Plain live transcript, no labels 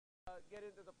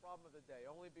into the problem of the day,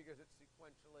 only because it's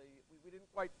sequentially, we didn't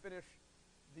quite finish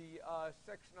the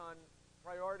section on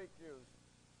priority queues.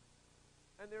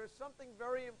 And there is something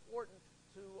very important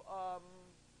to,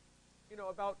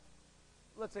 about,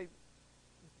 let's say,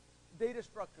 data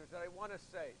structures that I want to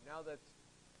say. Now that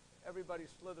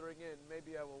everybody's slithering in,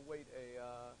 maybe I will wait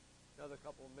another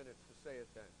couple of minutes to say it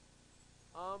then.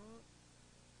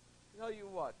 Tell you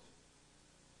what.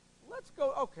 Let's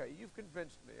go. Okay, you've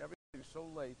convinced me. Everybody's so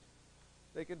late.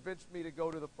 They convinced me to go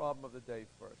to the problem of the day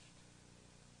first.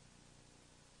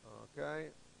 Okay?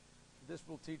 This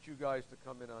will teach you guys to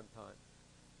come in on time.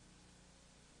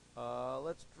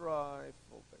 Let's try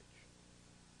full page.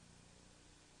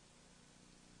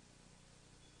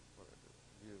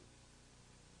 View.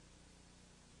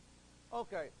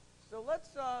 Okay, so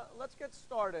let's get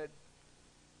started.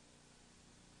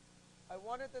 I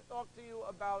wanted to talk to you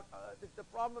about the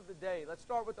problem of the day. Let's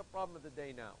start with the problem of the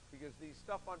day now, because the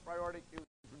stuff on priority queues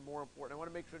is more important. I want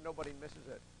to make sure nobody misses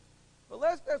it. But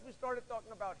last class we started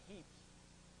talking about heaps.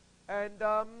 And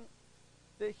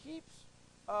the heaps,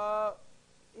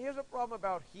 here's a problem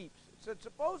about heaps. It said,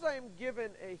 suppose I am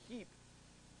given a heap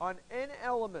on n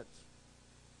elements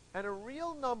and a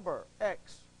real number,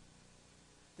 x.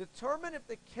 Determine if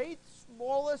the kth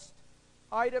smallest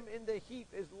item in the heap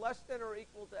is less than or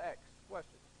equal to x.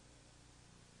 Question.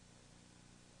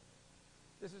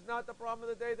 This is not the problem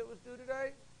of the day that was due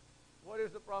today? What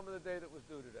is the problem of the day that was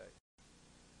due today?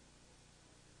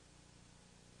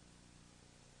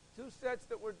 Two sets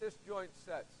that were disjoint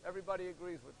sets. Everybody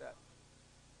agrees with that.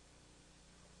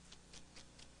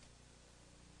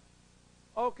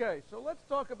 Okay, so let's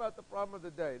talk about the problem of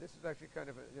the day. This is actually kind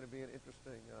of going to be an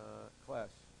interesting class.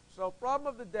 So problem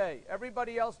of the day.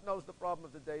 Everybody else knows the problem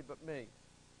of the day but me.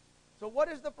 So what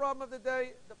is the problem of the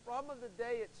day? The problem of the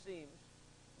day, it seems,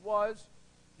 was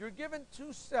you're given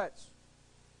two sets.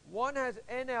 One has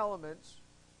n elements.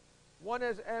 One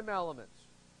has m elements.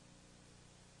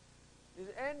 Is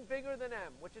n bigger than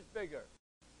m? Which is bigger?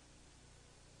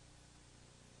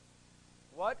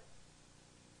 What?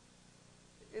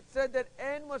 It said that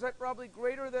n was probably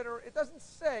greater than, or it doesn't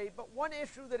say, but one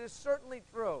issue that is certainly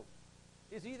true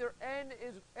is either n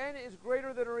is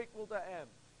greater than or equal to m.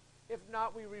 If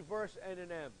not, we reverse n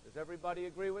and m. Does everybody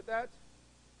agree with that?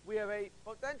 We have a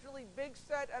potentially big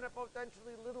set and a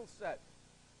potentially little set.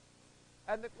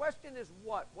 And the question is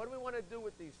what? What do we want to do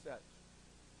with these sets?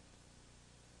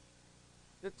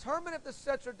 Determine if the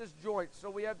sets are disjoint. So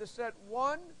we have the set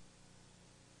 1,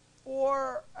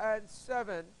 4, and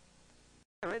 7,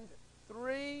 and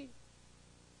 3,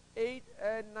 8,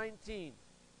 and 19.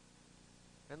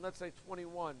 And let's say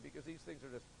 21, because these things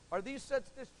are Are these sets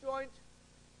disjoint?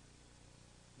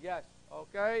 Yes.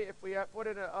 Okay. If we put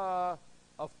in a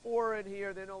 4 in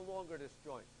here, they're no longer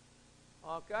disjoint.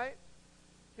 Okay.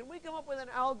 Can we come up with an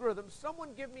algorithm? Someone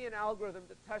give me an algorithm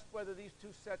to test whether these two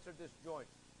sets are disjoint.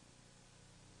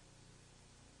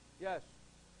 Yes.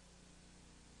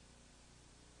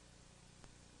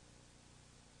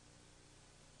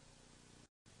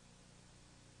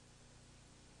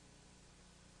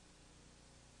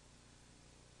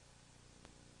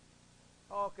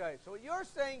 Okay, so what you're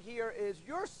saying here is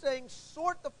you're saying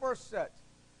sort the first set.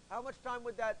 How much time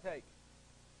would that take?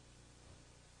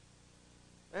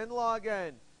 N log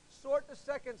n. Sort the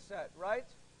second set, right?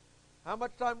 How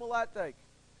much time will that take?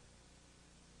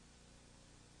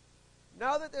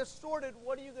 Now that they're sorted,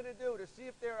 what are you going to do to see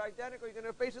if they're identical? You're going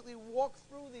to basically walk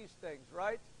through these things,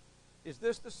 right? Is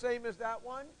this the same as that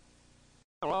one?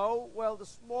 No. Well, the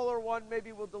smaller one,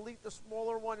 maybe we'll delete the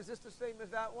smaller one. Is this the same as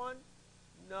that one?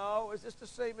 No. Is this the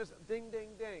same as ding, ding,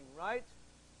 ding, right?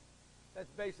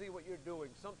 That's basically what you're doing,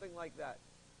 something like that.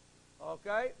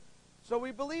 Okay? So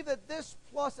we believe that this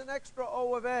plus an extra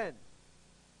O of n,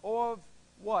 O of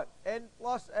what? N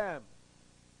plus m,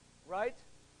 right?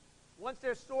 Once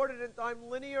they're sorted and I'm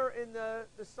linear in the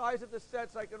size of the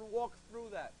sets, I can walk through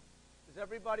that. Does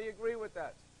everybody agree with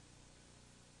that?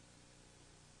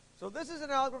 So this is an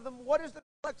algorithm. What is the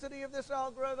complexity of this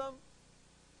algorithm?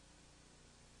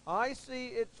 I see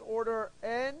its order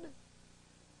n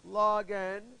log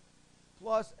n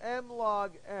plus m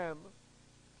log m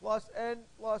plus n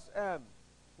plus m.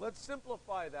 Let's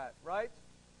simplify that, right?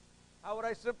 How would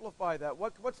I simplify that?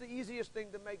 What's the easiest thing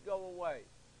to make go away?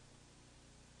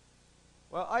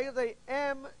 Well, I say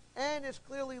n is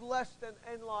clearly less than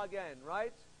n log n,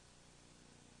 right?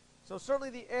 So certainly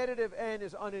the additive n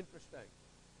is uninteresting.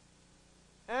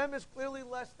 M is clearly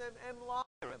less than m log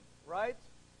m, right?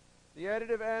 The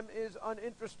additive m is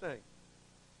uninteresting.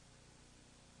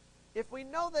 If we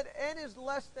know that n is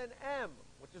less than m,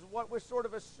 which is what we're sort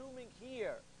of assuming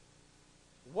here,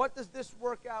 what does this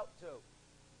work out to?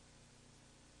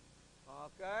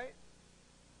 Okay?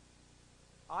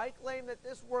 I claim that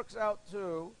this works out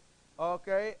too.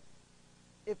 Okay?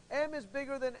 If m is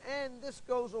bigger than n, this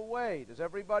goes away. Does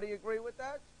everybody agree with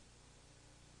that?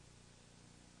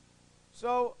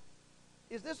 So,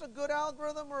 is this a good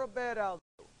algorithm or a bad algorithm?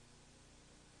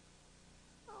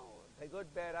 Oh, okay,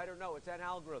 good, bad, I don't know. It's an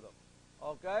algorithm.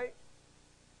 Okay?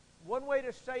 One way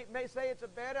to say it's a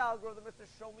bad algorithm is to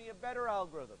show me a better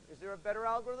algorithm. Is there a better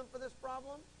algorithm for this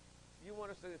problem? You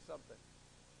want to say something.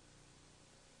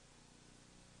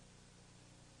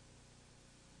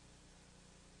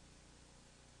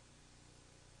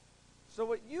 So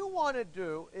what you want to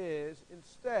do is,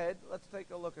 instead, let's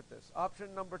take a look at this.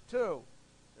 Option number 2.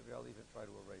 Maybe I'll even try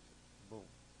to erase it. Boom.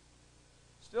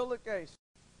 Still the case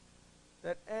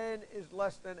that n is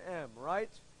less than m, right?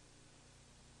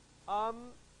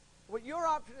 What your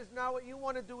option is now, what you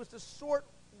want to do is to sort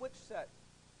which set?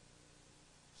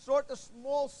 Sort the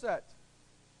small set.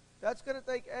 That's going to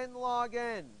take n log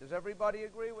n. Does everybody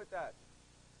agree with that?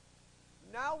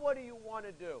 Now what do you want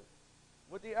to do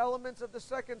with the elements of the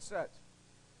second set?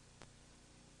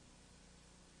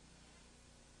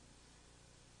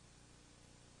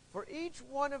 For each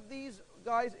one of these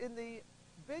guys in the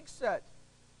big set,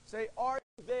 say, are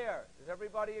you there? Does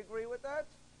everybody agree with that?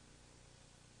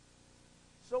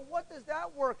 So what does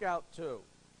that work out to?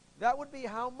 That would be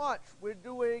how much? We're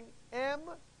doing m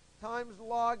times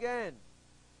log n.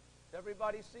 Does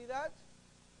everybody see that?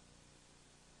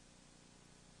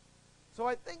 So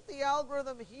I think the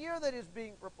algorithm here that is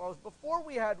being proposed, before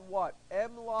we had what?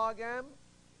 M log m?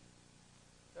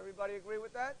 Does everybody agree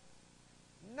with that?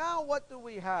 Now what do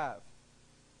we have?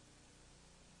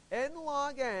 N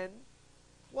log n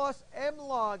plus m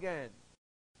log n.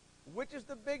 Which is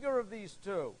the bigger of these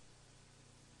two?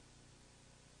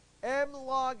 M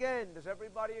log n. Does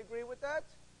everybody agree with that?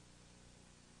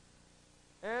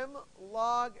 M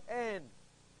log n.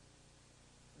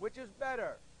 Which is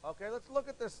better? Okay, let's look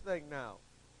at this thing now.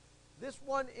 This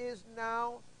one is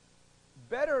now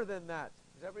better than that.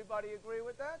 Does everybody agree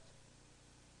with that?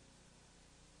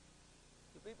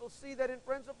 Do people see that in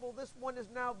principle this one is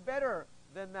now better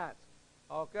than that?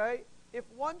 Okay? If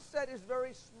one set is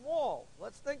very small,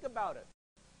 let's think about it.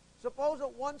 Suppose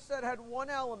that one set had one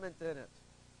element in it,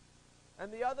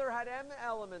 and the other had m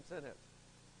elements in it.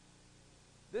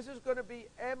 This is going to be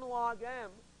m log m.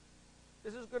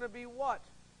 This is going to be what?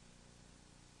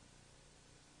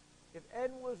 If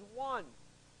n was 1,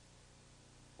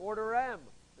 order m.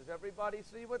 Does everybody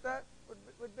see what that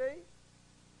would be?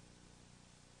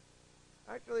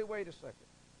 Actually, wait a second.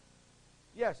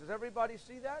 Yes, does everybody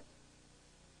see that?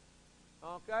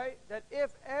 Okay, that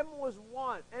if m was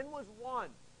 1, n was 1,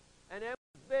 and m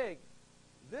was big,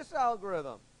 this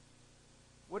algorithm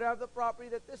would have the property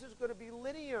that this is going to be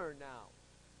linear now.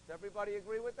 Does everybody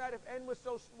agree with that? If n was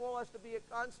so small as to be a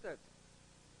constant.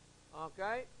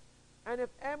 Okay? And if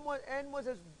n was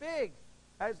as big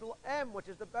as m, which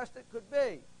is the best it could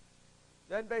be,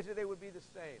 then basically they would be the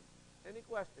same. Any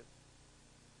questions?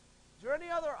 Is there any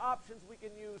other options we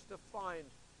can use to find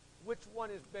which one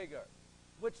is bigger?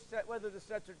 Which set, whether the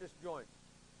sets are disjoint?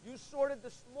 You sorted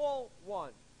the small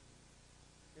one.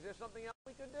 Is there something else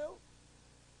we could do?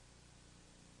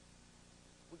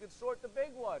 We could sort the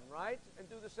big one, right? And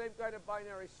do the same kind of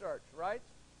binary search, right?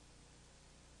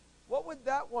 What would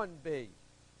that one be?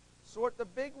 Sort the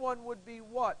big one would be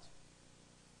what?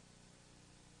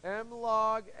 M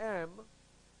log m.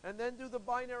 And then do the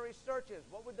binary searches.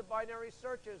 What would the binary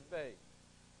searches be?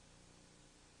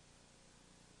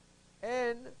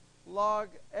 N log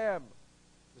m.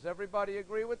 Does everybody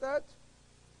agree with that?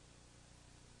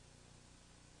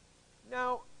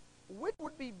 Now, which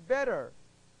would be better?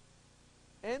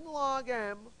 N log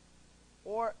m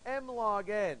or m log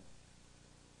n?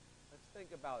 Let's think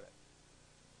about it.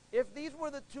 If these were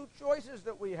the two choices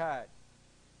that we had,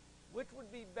 which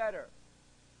would be better?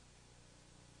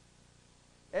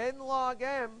 N log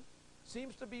m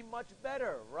seems to be much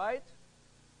better, right?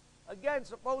 Again,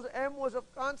 suppose m was of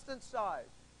constant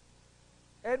size.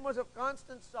 N was of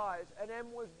constant size and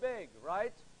m was big,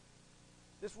 right?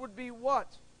 This would be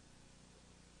what?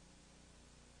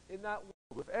 In that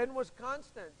world, if n was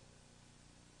constant,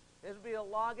 this would be a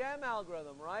log m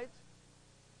algorithm, right?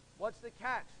 What's the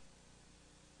catch?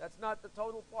 That's not the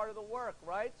total part of the work,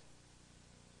 right?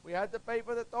 We had to pay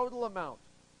for the total amount.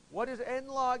 What is n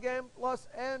log m plus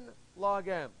n log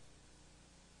m?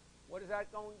 What is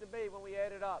that going to be when we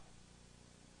add it up?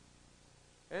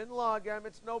 N log m,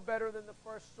 it's no better than the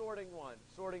first sorting one,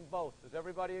 sorting both. Does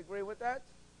everybody agree with that?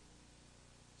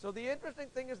 So the interesting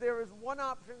thing is there is one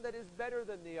option that is better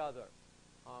than the other.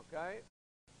 Okay?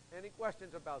 Any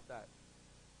questions about that?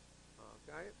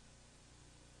 Okay?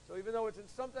 So even though it's in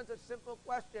some sense a simple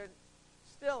question,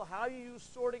 still, how you use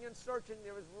sorting and searching,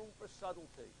 there is room for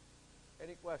subtlety.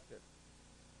 Any questions?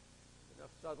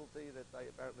 Enough subtlety that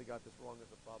I apparently got this wrong as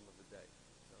the problem of the day.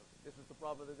 So this was the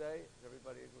problem of the day? Does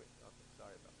everybody agree? Okay,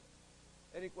 sorry about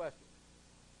that. Any questions?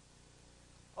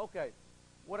 Okay.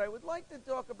 What I would like to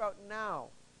talk about now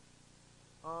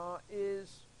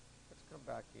is, let's come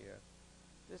back here.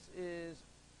 This is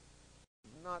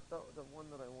not the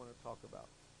one that I want to talk about.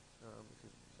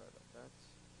 Sorry about that.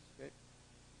 Escape.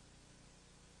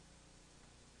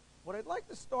 What I'd like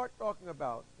to start talking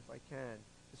about, if I can,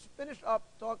 is finish up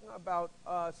talking about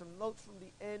some notes from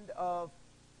the end of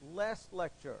last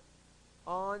lecture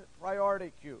on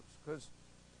priority queues, because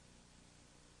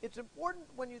it's important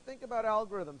when you think about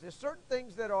algorithms. There's certain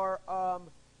things that are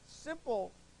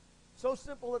simple, so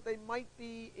simple that they might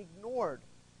be ignored,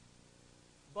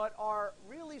 but are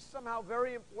really somehow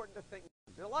very important to think.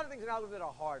 There's a lot of things in algebra that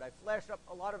are hard. I flash up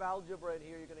a lot of algebra in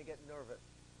here, you're going to get nervous.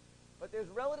 But there's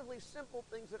relatively simple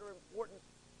things that are important,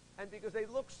 and because they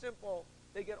look simple,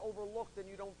 they get overlooked and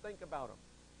you don't think about them.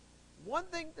 One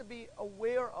thing to be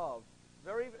aware of,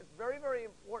 very, very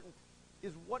important,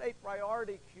 is what a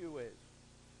priority queue is,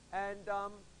 and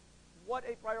what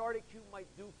a priority queue might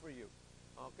do for you.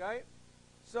 Okay?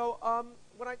 So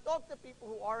when I talk to people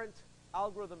who aren't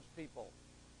algorithms people,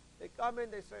 they come in,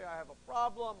 they say, I have a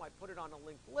problem, I put it on a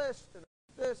linked list, and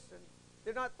this, and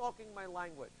they're not talking my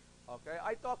language. Okay?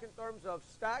 I talk in terms of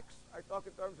stacks, I talk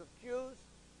in terms of queues,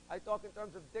 I talk in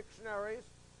terms of dictionaries,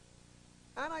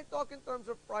 and I talk in terms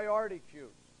of priority queues.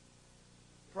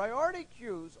 Priority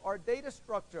queues are data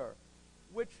structure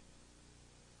which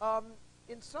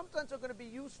in some sense are going to be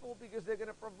useful because they're going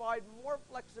to provide more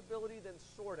flexibility than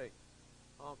sorting,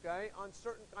 okay, on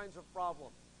certain kinds of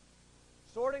problems.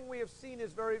 Sorting, we have seen,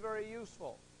 is very, very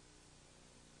useful.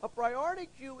 A priority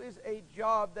queue is a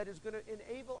job that is going to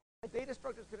enable, data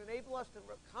structures can enable us to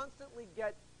constantly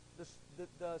get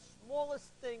the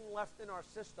smallest thing left in our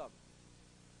system,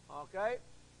 okay,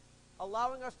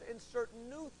 allowing us to insert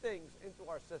new things into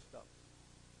our system.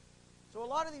 So a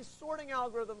lot of these sorting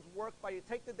algorithms work by you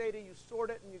take the data, you sort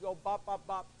it, and you go bop, bop,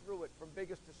 bop through it from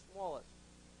biggest to smallest.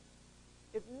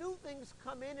 If new things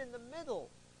come in the middle,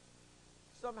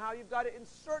 somehow you've got to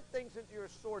insert things into your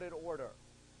sorted order,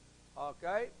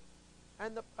 okay?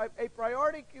 And a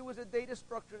priority queue is a data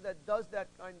structure that does that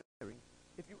kind of thing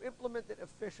if you implement it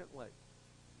efficiently.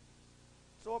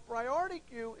 So a priority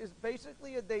queue is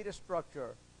basically a data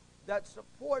structure that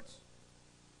supports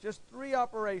just 3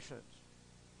 operations.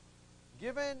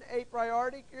 Given a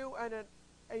priority queue and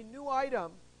a new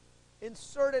item,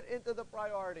 insert it into the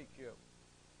priority queue.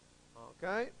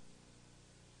 Okay?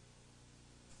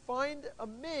 Find a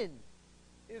min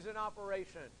is an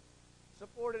operation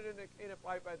supported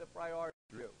by the priority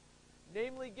queue.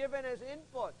 Namely, given as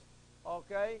input,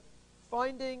 okay,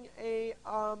 find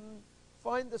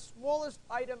the smallest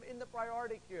item in the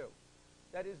priority queue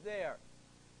that is there.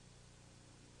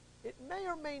 It may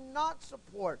or may not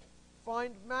support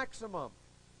find maximum,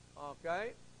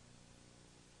 okay?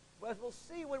 As we'll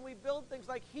see when we build things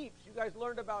like heaps, you guys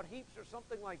learned about heaps or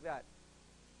something like that.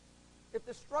 If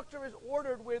the structure is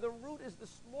ordered where the root is the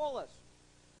smallest,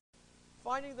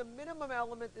 finding the minimum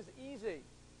element is easy.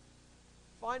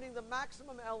 Finding the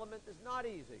maximum element is not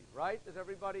easy, right? Does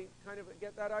everybody kind of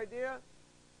get that idea?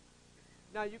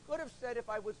 Now, you could have said if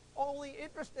I was only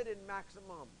interested in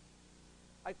maximum,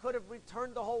 I could have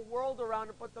returned the whole world around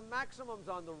and put the maximums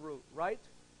on the root, right?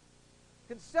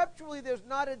 Conceptually, there's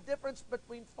not a difference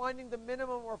between finding the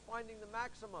minimum or finding the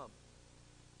maximum.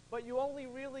 But you only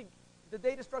really, the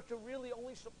data structure really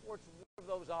only supports one of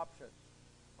those options.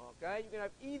 Okay? You can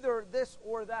have either this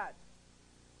or that,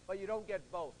 but you don't get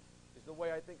both, is the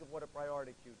way I think of what a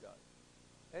priority queue does.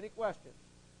 Any questions?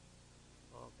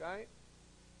 Okay?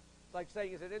 It's like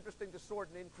saying, is it interesting to sort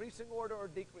in increasing order or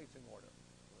decreasing order?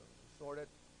 Sort it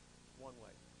one way.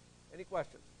 Any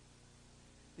questions?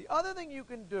 The other thing you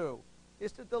can do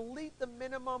is to delete the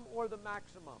minimum or the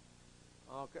maximum.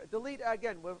 Okay, delete,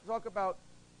 again, we'll talk about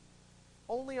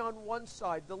only on one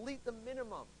side. Delete the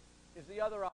minimum is the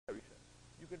other operation.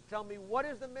 You can tell me what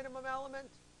is the minimum element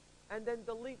and then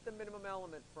delete the minimum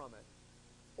element from it.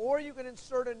 Or you can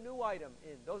insert a new item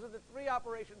in. Those are the 3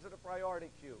 operations that a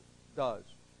priority queue does.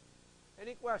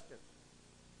 Any questions?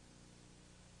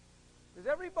 Does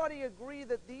everybody agree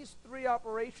that these 3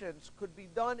 operations could be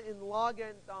done in log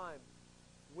n time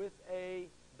with a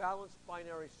balanced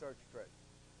binary search tree?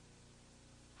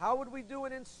 How would we do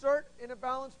an insert in a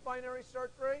balanced binary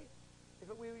search tree?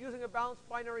 If we were using a balanced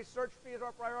binary search tree as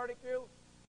our priority queue,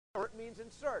 it means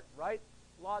insert, right?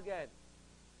 Log n.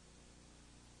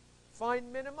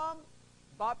 Find minimum,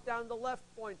 bop down the left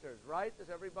pointers, right? Does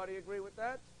everybody agree with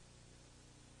that?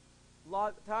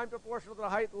 Time proportional to the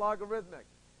height, logarithmic.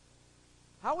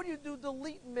 How would you do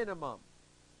delete minimum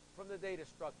from the data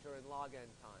structure in log n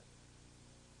time?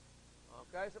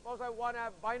 Okay, suppose I want to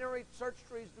have binary search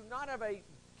trees do not have a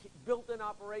built-in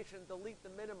operation delete the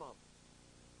minimum.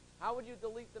 How would you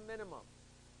delete the minimum?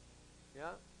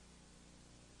 Yeah?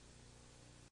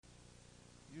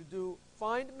 You do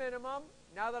find minimum.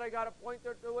 Now that I got a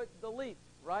pointer to it, delete,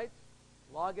 right?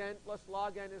 Log n plus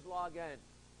log n is log n.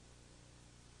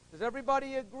 Does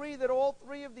everybody agree that all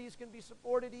three of these can be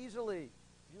supported easily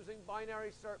using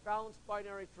balanced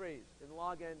binary trees in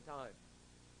log n time?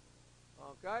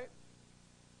 Okay?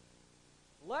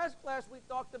 Last class we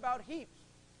talked about heaps.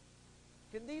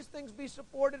 Can these things be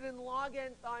supported in log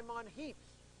n time on heaps?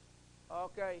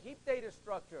 Okay, heap data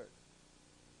structures.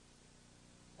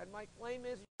 And my claim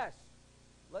is yes.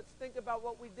 Let's think about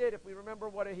what we did if we remember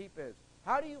what a heap is.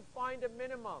 How do you find a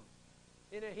minimum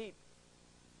in a heap?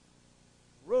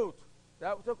 Root.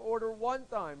 That took order 1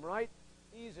 time, right?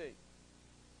 Easy.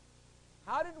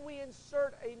 How did we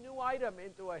insert a new item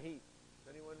into a heap?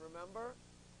 Does anyone remember?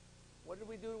 What did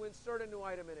we do to insert a new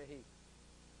item in a heap?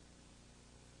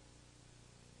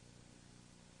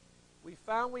 We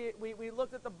found we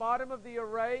looked at the bottom of the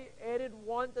array, added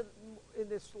 1 in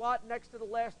the slot next to the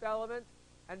last element,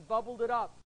 and bubbled it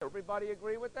up. Everybody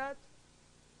agree with that?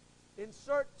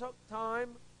 Insert took time,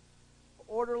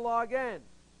 order log n.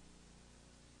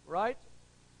 Right?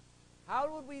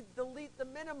 How would we delete the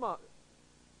minimum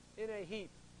in a heap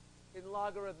in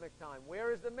logarithmic time?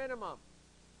 Where is the minimum?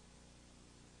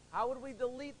 How would we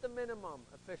delete the minimum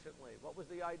efficiently? What was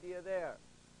the idea there?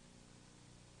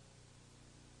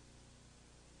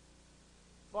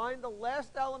 Find the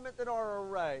last element in our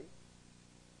array,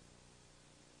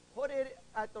 put it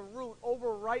at the root,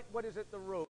 overwrite what is at the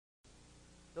root,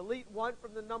 delete 1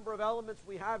 from the number of elements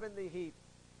we have in the heap,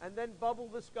 and then bubble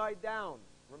this guy down.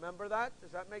 Remember that?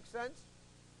 Does that make sense?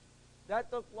 That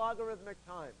took logarithmic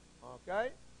time,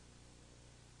 okay?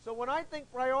 So when I think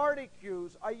priority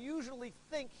queues, I usually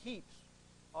think heaps,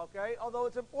 okay? Although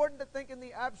it's important to think in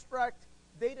the abstract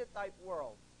data type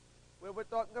world, where we're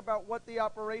talking about what the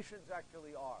operations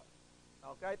actually are,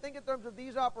 okay? Think in terms of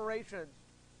these operations,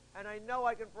 and I know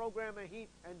I can program a heap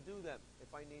and do them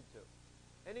if I need to.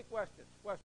 Any questions?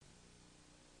 Questions?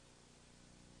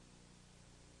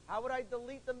 How would I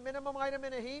delete the minimum item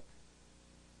in a heap?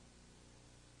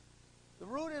 The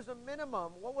root is a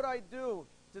minimum. What would I do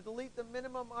to delete the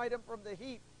minimum item from the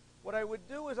heap? What I would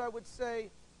do is I would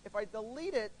say, if I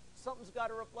delete it, something's got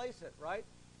to replace it, right?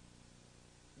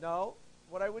 No.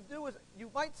 What I would do is, you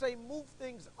might say move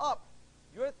things up.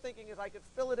 Your thinking is I could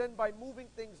fill it in by moving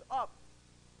things up.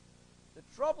 The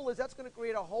trouble is that's going to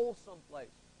create a hole someplace,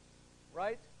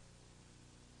 right?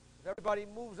 If everybody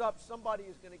moves up, somebody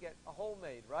is going to get a hole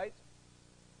made, right?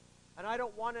 And I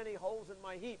don't want any holes in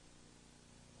my heap.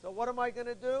 So what am I going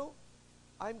to do?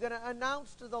 I'm going to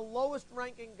announce to the lowest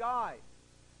ranking guy,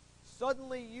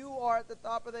 suddenly you are at the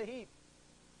top of the heap.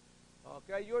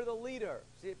 Okay, you're the leader.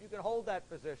 See if you can hold that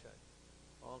position.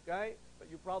 Okay, but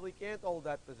you probably can't hold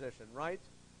that position, right?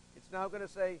 It's now going to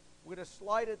say, we're going to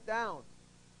slide it down.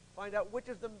 Find out which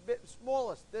is the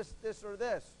smallest, this, or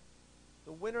this.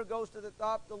 The winner goes to the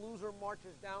top, the loser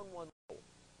marches down 1 level.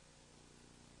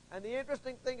 And the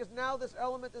interesting thing is now this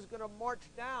element is going to march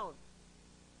down.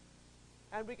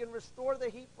 And we can restore the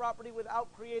heap property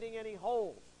without creating any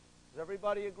holes. Does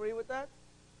everybody agree with that?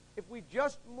 If we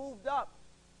just moved up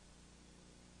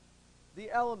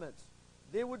the elements,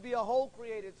 there would be a hole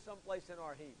created someplace in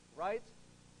our heap, right?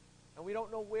 And we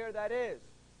don't know where that is.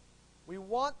 We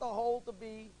want the hole to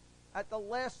be at the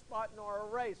last spot in our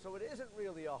array, so it isn't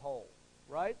really a hole,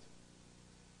 right?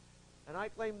 And I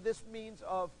claim this means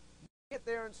of it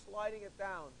there and sliding it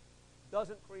down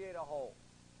doesn't create a hole.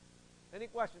 Any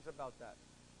questions about that?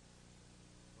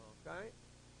 Okay?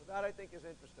 So that I think is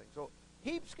interesting. So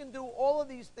heaps can do all of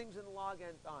these things in log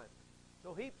n time.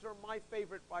 So heaps are my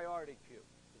favorite priority queue,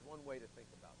 is one way to think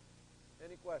about it.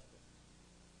 Any questions?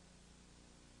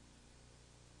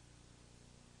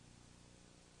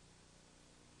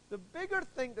 The bigger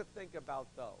thing to think about,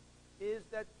 though, is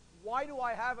that why do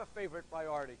I have a favorite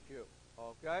priority queue?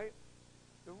 Okay?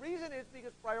 The reason is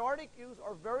because priority queues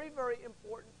are very, very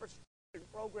important for structuring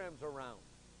programs around.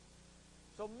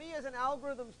 So me as an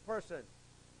algorithms person,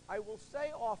 I will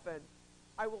say often,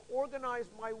 I will organize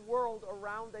my world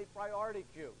around a priority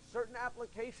queue. Certain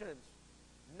applications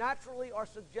naturally are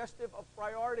suggestive of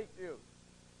priority queues.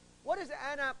 What is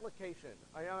an application?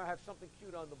 I know I have something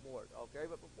cute on the board, okay?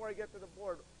 But before I get to the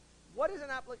board, What is an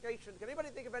application? Can anybody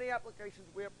think of any applications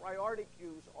where priority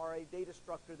queues are a data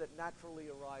structure that naturally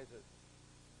arises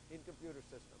in computer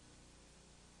systems?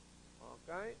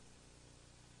 Okay.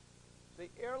 The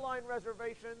airline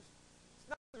reservations, it's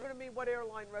not going to mean what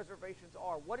airline reservations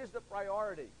are. What is the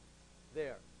priority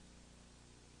there?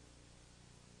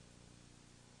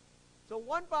 So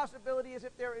one possibility is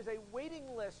if there is a waiting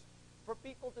list for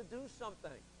people to do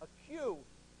something, a queue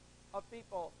of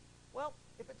people. Well,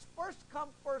 if it's first come,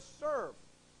 first serve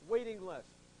waiting list.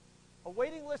 A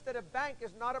waiting list at a bank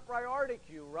is not a priority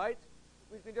queue, right?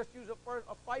 We can just use a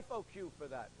FIFO queue for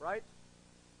that, right?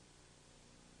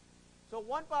 So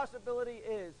one possibility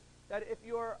is that if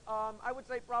you're, I would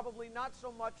say probably not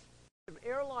so much an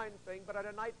airline thing, but at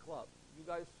a nightclub. You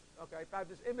guys, okay, I have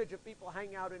this image of people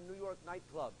hanging out in New York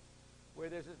nightclubs where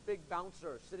there's this big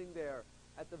bouncer sitting there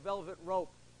at the velvet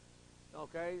rope.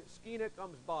 Okay, Skiena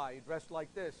comes by, dressed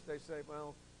like this. They say,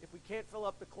 well, if we can't fill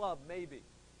up the club, maybe.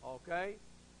 Okay,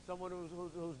 someone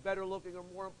who's better looking or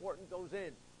more important goes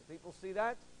in. People see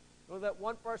that? Go that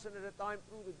one person at a time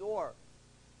through the door.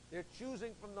 They're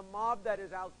choosing from the mob that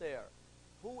is out there.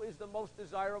 Who is the most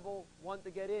desirable one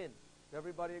to get in? Does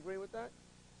everybody agree with that?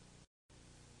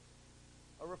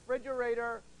 A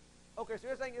refrigerator. Okay, so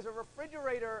you're saying is a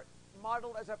refrigerator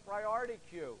modeled as a priority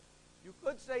queue? You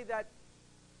could say that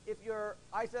if you're,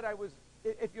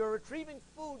 if you're retrieving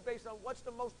food based on what's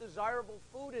the most desirable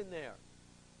food in there,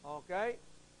 okay?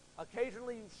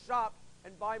 Occasionally you shop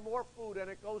and buy more food and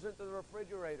it goes into the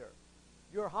refrigerator.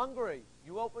 You're hungry,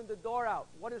 you open the door out.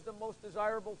 What is the most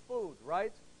desirable food,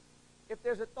 right? If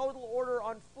there's a total order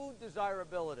on food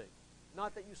desirability,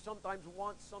 not that you sometimes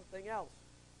want something else.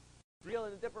 Real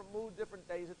in a different mood, different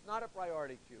days, it's not a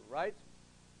priority queue, right?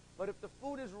 But if the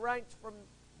food is ranked from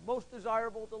most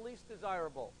desirable to least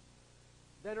desirable,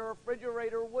 then a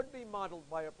refrigerator would be modeled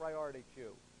by a priority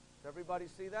queue. Does everybody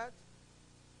see that?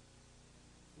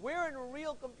 Where in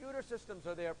real computer systems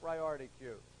are there priority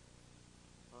queues?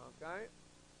 Okay.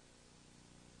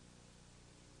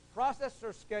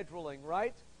 Processor scheduling,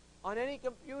 right? On any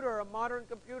computer, a modern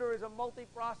computer is a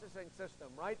multi-processing system,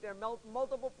 right? There are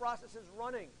multiple processes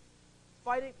running,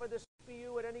 fighting for the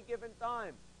CPU at any given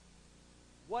time.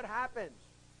 What happens?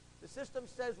 The system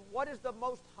says, what is the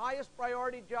most highest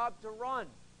priority job to run?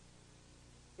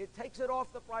 It takes it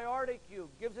off the priority queue,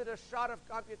 gives it a shot of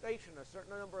computation, a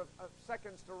certain number of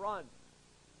seconds to run.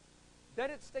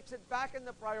 Then it sticks it back in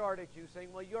the priority queue,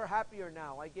 saying, well, you're happier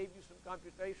now. I gave you some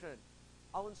computation.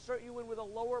 I'll insert you in with a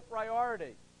lower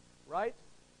priority, right?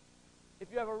 If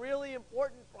you have a really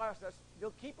important process,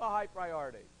 you'll keep a high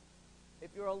priority.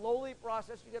 If you're a lowly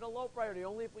process, you get a low priority,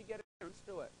 only if we get adherence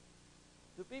to it.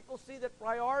 Do people see that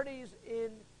priorities in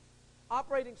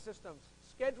operating systems,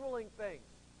 scheduling things,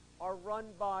 are run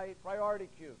by priority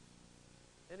queues?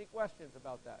 Any questions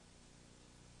about that?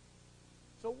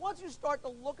 So once you start to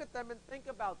look at them and think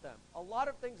about them, a lot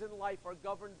of things in life are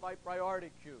governed by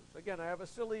priority queues. Again, I have a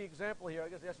silly example here. I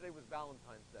guess yesterday was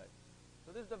Valentine's Day.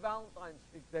 So this is the Valentine's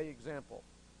Day example.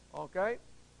 Okay?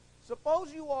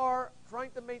 Suppose you are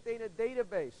trying to maintain a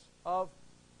database of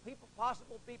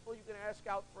possible people you can ask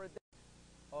out for a date.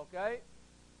 Okay?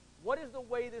 What is the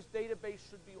way this database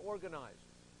should be organized?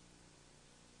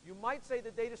 You might say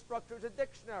the data structure is a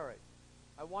dictionary.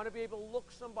 I want to be able to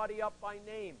look somebody up by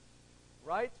name,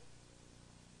 right?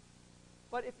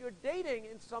 But if you're dating,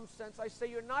 in some sense, I say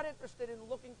you're not interested in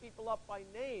looking people up by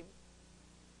name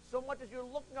so much as you're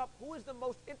looking up who is the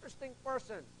most interesting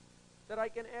person that I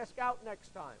can ask out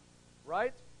next time,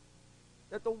 right?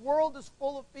 That the world is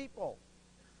full of people,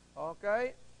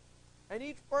 okay? And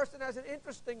each person has an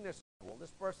interestingness level.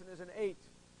 This person is an 8,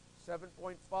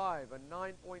 7.5, a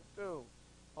 9.2,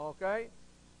 okay?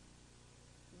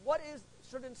 What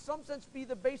should in some sense be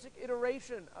the basic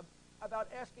iteration about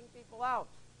asking people out?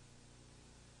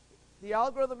 The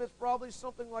algorithm is probably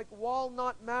something like while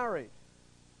not married.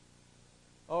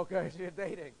 Okay, so you're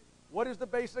dating. What is the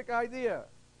basic idea?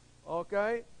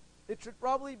 Okay? It should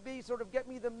probably be sort of get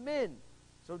me the min.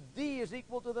 So D is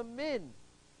equal to the min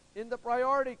in the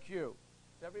priority queue.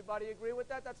 Does everybody agree with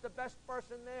that? That's the best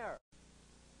person there.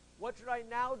 What should I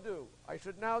now do? I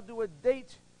should now do a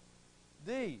date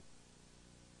D.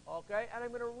 Okay? And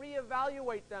I'm going to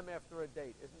reevaluate them after a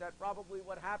date. Isn't that probably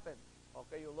what happened?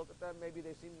 Okay, you look at them, maybe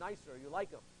they seem nicer, you like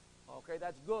them. Okay,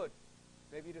 that's good.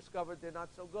 Maybe you discovered they're not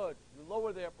so good. You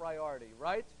lower their priority,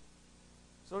 right?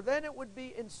 So then it would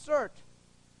be insert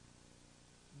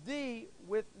D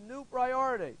with new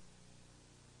priority.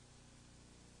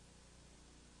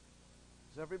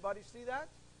 Does everybody see that?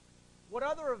 What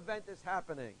other event is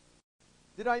happening?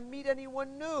 Did I meet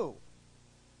anyone new?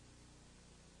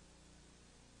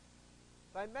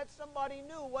 If I met somebody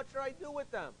new, what should I do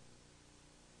with them?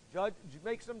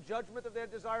 Make some judgment of their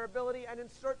desirability and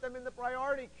insert them in the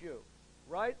priority queue,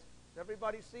 right? Does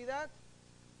everybody see that?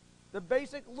 The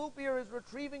basic loop here is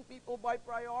retrieving people by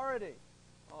priority,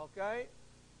 okay?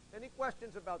 Any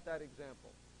questions about that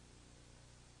example?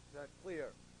 Is that clear?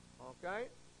 Okay?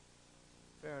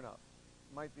 Fair enough.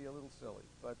 Might be a little silly,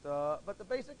 but the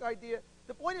basic idea,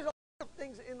 the point is, a lot of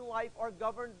things in life are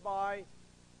governed by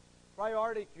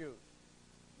priority queues.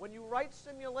 When you write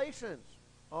simulations,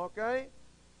 okay,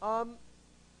 a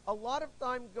lot of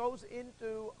time goes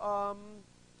into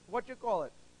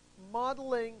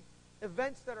modeling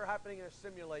events that are happening in a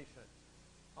simulation.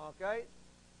 Okay,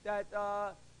 that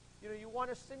you want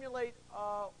to simulate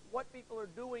what people are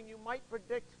doing. You might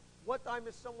predict what time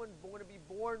is someone going to be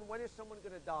born, when is someone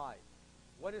going to die,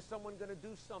 when is someone going to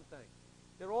do something.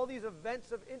 There are all these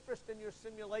events of interest in your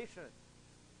simulation.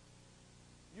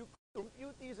 You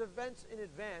compute these events in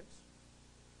advance,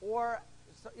 or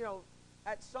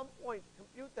at some point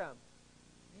compute them.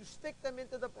 You stick them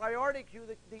into the priority queue.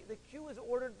 The queue is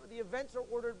ordered. The events are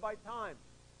ordered by time.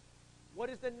 What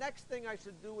is the next thing I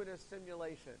should do in a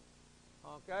simulation?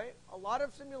 Okay, a lot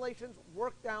of simulations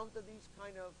work down to these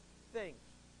kind of things.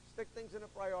 Stick things in a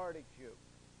priority queue.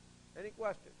 Any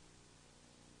questions?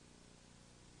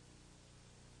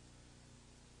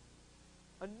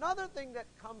 Another thing that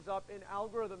comes up in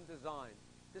algorithm design,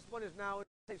 this one is now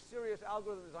a serious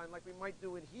algorithm design like we might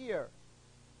do in here,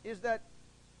 is that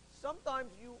sometimes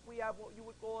we have what you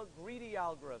would call a greedy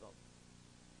algorithm.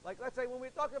 Like, let's say when we're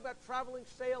talking about traveling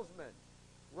salesmen,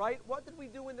 right? What did we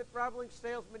do in the traveling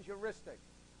salesman heuristic?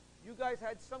 You guys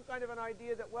had some kind of an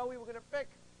idea that, well, we were going to pick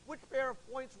which pair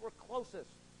of points were closest,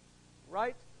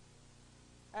 right?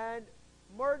 And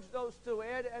merge those two,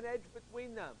 add an edge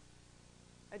between them,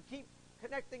 and keep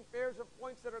connecting pairs of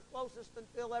points that are closest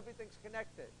until everything's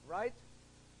connected, right?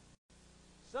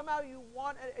 Somehow you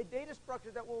want a data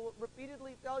structure that will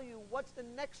repeatedly tell you what's the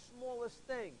next smallest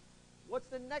thing. What's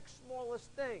the next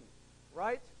smallest thing,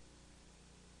 right?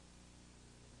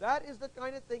 That is the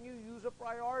kind of thing you use a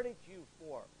priority queue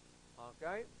for,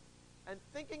 okay? And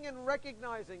thinking and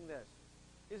recognizing this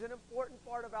is an important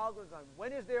part of algorithm.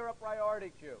 When is there a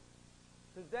priority queue?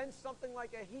 Because then something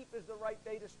like a heap is the right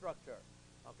data structure,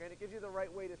 okay? And it gives you the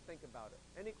right way to think about it.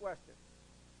 Any questions?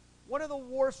 One of the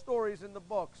war stories in the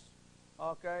books,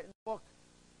 okay, in the book,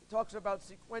 it talks about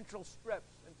sequential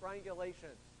strips and triangulation.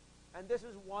 And this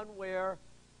is one where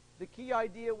the key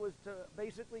idea was to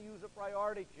basically use a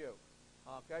priority queue.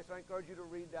 Okay, so I encourage you to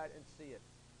read that and see it.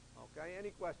 Okay,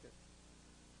 any questions?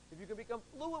 If you can become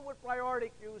fluent with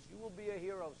priority queues, you will be a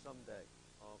hero someday.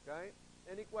 Okay,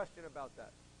 any question about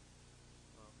that?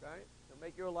 Okay, it'll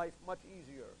make your life much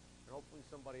easier, and hopefully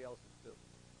somebody else's too.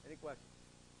 Any questions?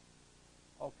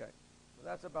 Okay, so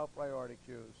that's about priority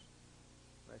queues.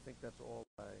 I think that's all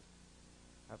I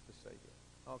have to say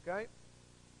here. Okay?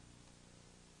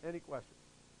 Any questions?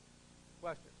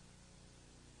 Questions?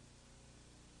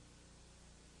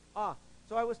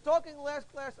 So I was talking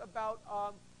last class about,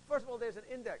 first of all, there's an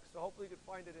index, so hopefully you can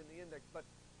find it in the index. But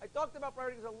I talked about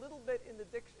priorities a little bit in the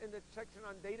section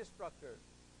on data structures.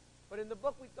 But in the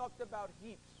book, we talked about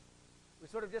heaps. We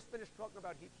sort of just finished talking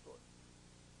about heap sort.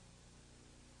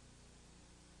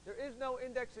 There is no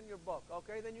index in your book,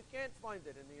 okay? Then you can't find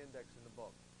it in the index in the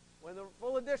book. When the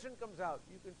full edition comes out,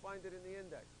 you can find it in the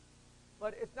index.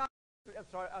 But it's not, I'm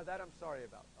sorry, that I'm sorry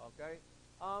about, okay?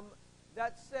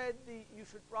 That said, you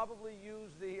should probably use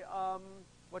the,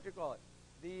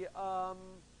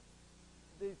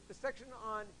 the section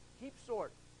on heap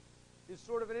sort is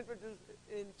sort of an introduction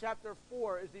in chapter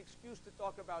 4 is the excuse to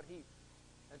talk about heaps.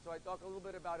 And so I talk a little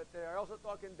bit about it there. I also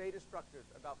talk in data structures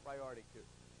about priority queues,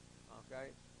 okay?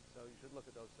 So you should look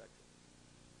at those sections.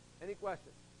 Any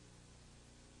questions?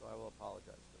 So I will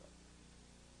apologize for that.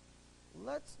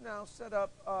 Let's now set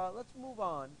up, let's move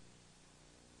on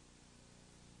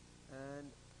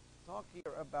and talk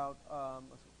here about,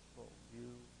 let's go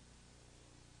view,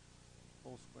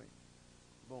 full screen,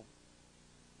 boom.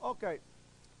 Okay,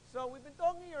 so we've been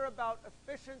talking here about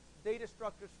efficient data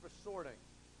structures for sorting.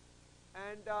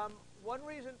 And one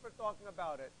reason for talking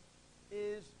about it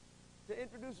is to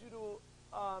introduce you to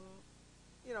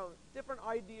different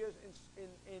ideas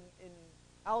in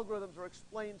algorithms are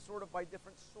explained sort of by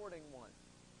different sorting ones,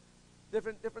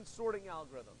 different sorting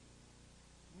algorithms.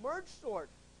 Merge sort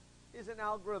is an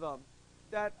algorithm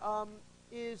that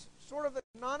is sort of the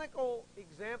canonical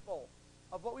example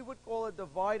of what we would call a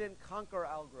divide and conquer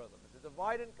algorithm. It's a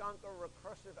divide and conquer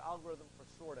recursive algorithm for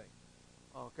sorting.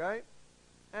 Okay?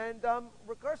 And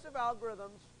recursive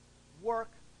algorithms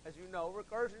work, as you know.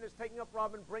 Recursion is taking a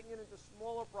problem and breaking it into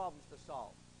smaller problems to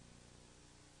solve.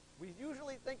 We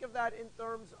usually think of that in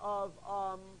terms of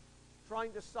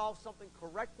trying to solve something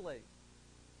correctly.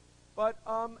 But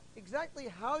exactly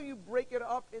how you break it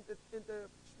up into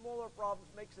smaller problems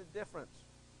makes a difference.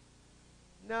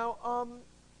 Now,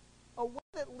 a way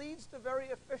that leads to very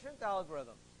efficient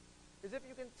algorithms is if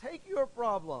you can take your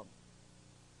problem,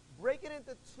 break it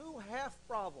into two half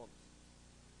problems.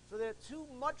 So they're two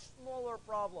much smaller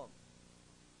problems.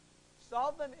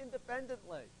 Solve them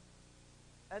independently.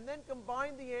 And then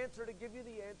combine the answer to give you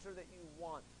the answer that you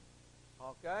want.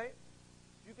 Okay?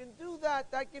 If you can do that,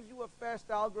 that gives you a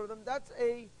fast algorithm. That's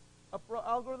a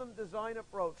algorithm design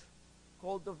approach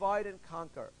called divide and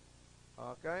conquer.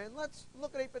 Okay? And let's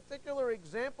look at a particular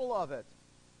example of it.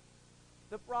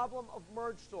 The problem of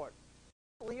merge sort.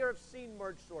 People here have seen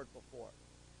merge sort before.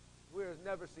 We have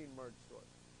never seen merge sort.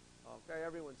 Okay?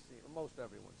 Everyone's seen it. Most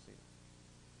everyone's seen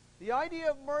it. The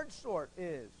idea of merge sort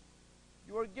is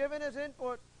you are given as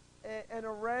input an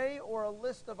array or a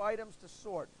list of items to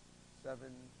sort. 7,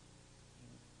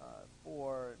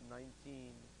 4,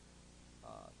 19,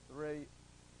 3.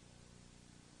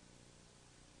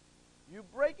 You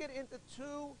break it into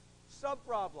two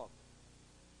subproblems.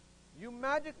 You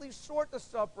magically sort the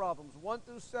subproblems. 1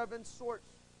 through 7 sorts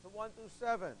to 1 through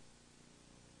 7.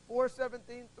 4,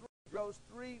 17, 3 goes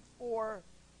 3, 4,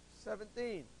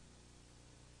 17.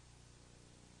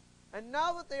 And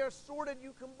now that they are sorted,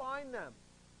 you combine them.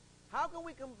 How can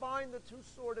we combine the two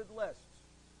sorted lists?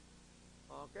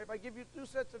 Okay, if I give you two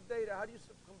sets of data, how do you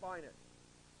combine it?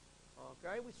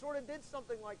 Okay, we sort of did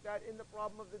something like that in the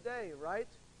problem of the day, right?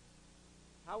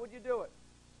 How would you do it?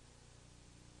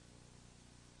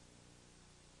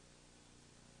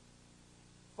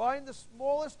 Find the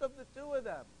smallest of the two of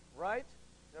them, right?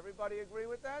 Does everybody agree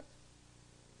with that?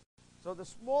 So the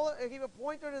smaller, I give a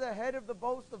pointer to the head of the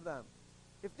both of them.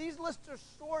 If these lists are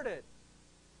sorted,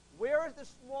 where is the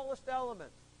smallest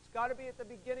element? It's got to be at the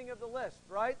beginning of the list,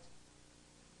 right?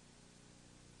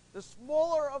 The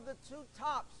smaller of the two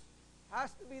tops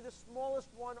has to be the smallest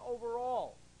one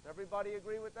overall. Does everybody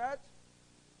agree with that?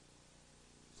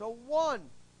 So 1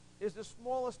 is the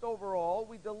smallest overall.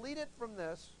 We delete it from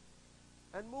this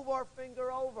and move our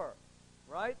finger over,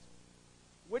 right?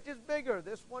 Which is bigger,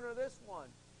 this one or this one?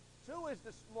 2 is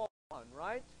the small one,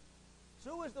 right?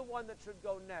 2 is the one that should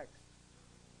go next.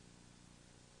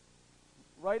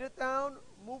 Write it down,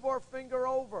 move our finger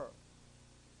over.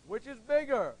 Which is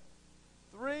bigger?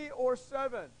 3 or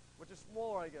 7? Which is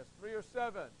smaller, I guess. 3 or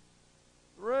 7?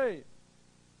 3.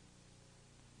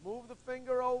 Move the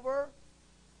finger over.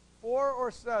 4 or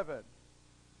 7?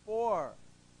 4.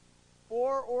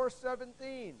 4 or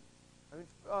 17?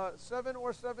 7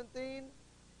 or 17?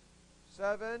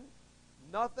 7.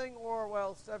 Nothing or,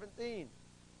 well, 17.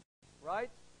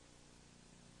 Right?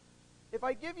 If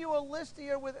I give you a list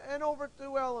here with n over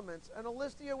 2 elements and a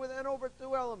list here with n over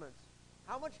 2 elements,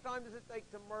 how much time does it take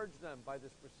to merge them by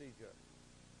this procedure?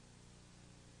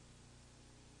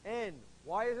 N.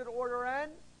 Why is it order n?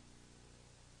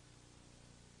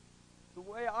 The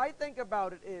way I think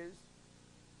about it is,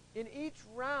 in each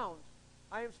round,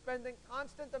 I am spending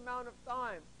constant amount of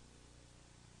time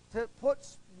to put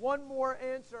one more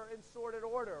answer in sorted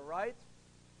order, right?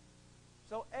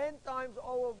 So n times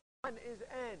O of 1 is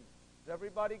n. Does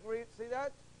everybody agree? See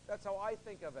that? That's how I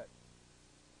think of it.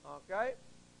 Okay?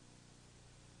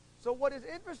 So what is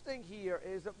interesting here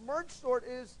is that merge sort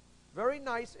is very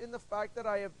nice in the fact that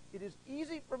it is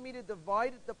easy for me to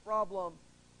divide the problem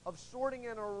of sorting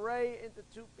an array into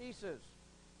two pieces.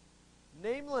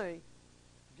 Namely,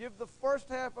 give the first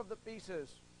half of the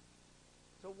pieces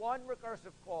to one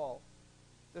recursive call,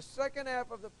 the second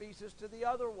half of the pieces to the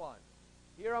other one.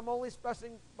 Here I'm only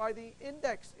specifying by the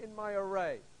index in my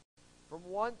array, from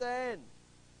 1 to n,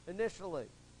 initially.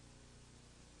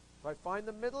 So I find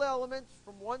the middle elements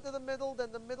from 1 to the middle,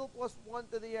 then the middle plus 1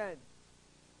 to the end.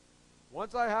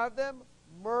 Once I have them,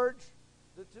 merge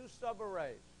the two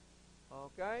subarrays.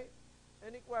 Okay?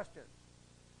 Any questions?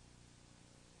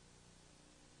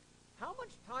 How much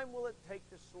time will it take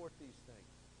to sort these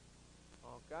things?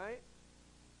 Okay?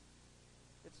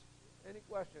 Any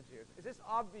questions here? Is this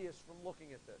obvious from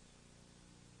looking at this?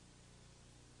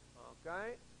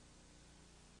 Okay?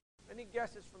 Any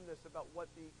guesses from this about what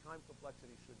the time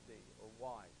complexity should be or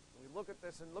why? When we look at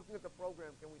this and looking at the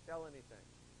program, can we tell anything?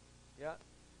 Yeah?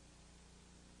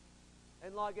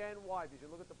 N log n, why? Did you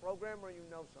look at the program or you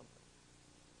know something?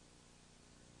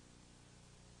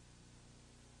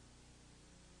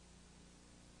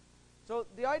 So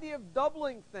the idea of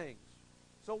doubling things.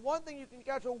 So one thing, you can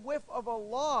catch a whiff of a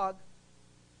log,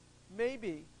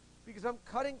 maybe, because I'm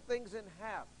cutting things in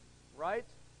half, right?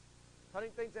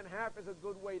 Cutting things in half is a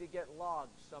good way to get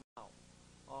logs somehow,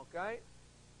 okay?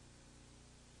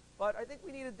 But I think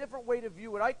we need a different way to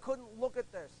view it. I couldn't look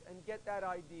at this and get that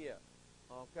idea.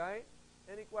 Okay?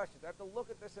 Any questions? I have to look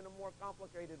at this in a more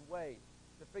complicated way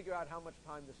to figure out how much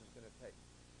time this is going to take.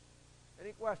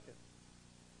 Any questions?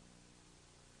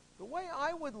 The way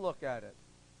I would look at it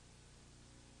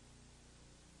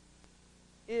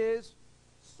is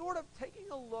sort of taking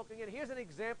a look. Again, here's an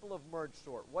example of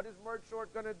Mergesort. What is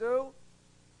Mergesort going to do?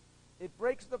 It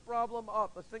breaks the problem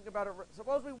up. Let's think about it.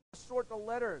 Suppose we sort the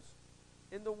letters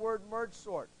in the word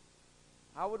Mergesort.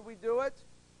 How would we do it?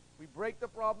 We break the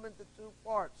problem into two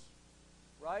parts,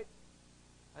 right?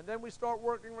 And then we start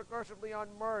working recursively on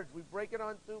merge. We break it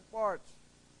on two parts.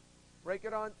 Break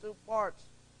it on two parts.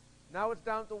 Now it's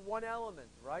down to one element,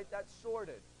 right? That's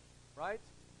sorted, right?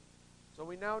 So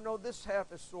we now know this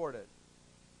half is sorted.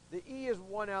 The E is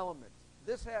one element.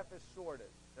 This half is sorted.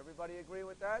 Everybody agree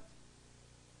with that?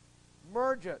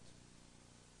 Merge it.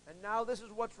 And now this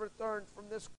is what's returned from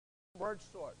this merge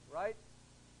sort, right?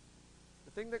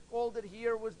 The thing that called it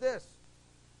here was this.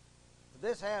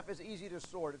 This half is easy to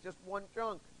sort. It's just one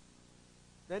chunk.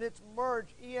 Then it's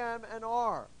merge EM and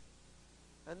R.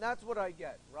 And that's what I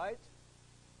get, right?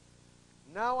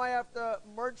 Now I have to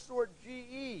merge sort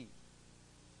GE.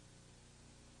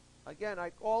 Again, I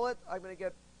call it, I'm going to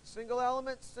get single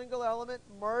element,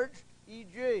 merge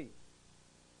EG.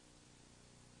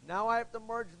 Now I have to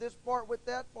merge this part with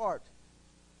that part.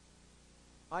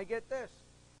 I get this.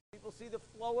 People see the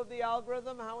flow of the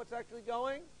algorithm, how it's actually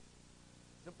going?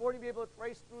 It's important to be able to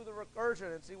trace through the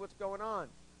recursion and see what's going on.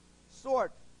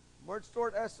 Sort, merge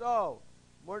sort SO,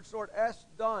 merge sort S,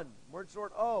 done. Merge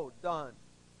sort O, done.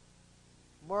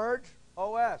 Merge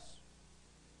OS.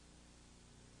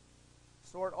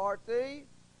 Sort RT,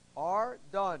 R,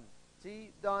 done.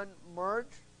 T, done,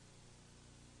 merge.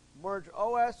 Merge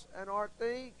OS and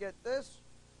RT, get this.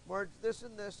 Merge this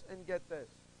and get this.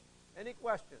 Any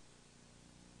questions?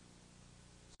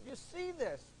 So you see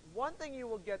this. One thing you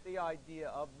will get the idea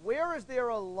of, where is there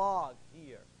a log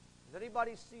here? Does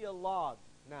anybody see a log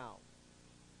now?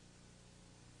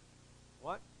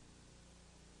 What?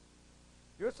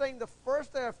 You're saying the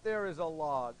first half there is a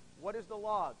log. What is the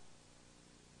log?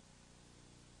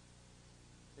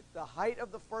 It's the height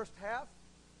of the first half?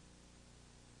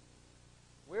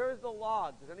 Where is the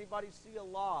log? Does anybody see a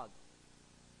log?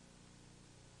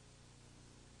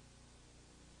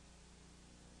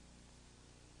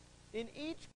 In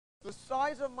each, the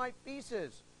size of my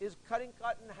pieces is cut in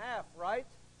half, right?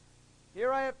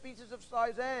 Here I have pieces of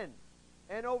size n.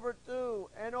 N over 2,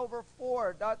 n over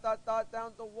 4, dot,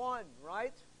 down to 1,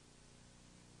 right?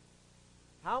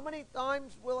 How many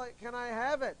times can I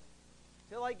have it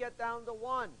till I get down to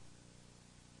 1?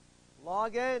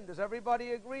 Log n. Does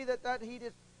everybody agree that that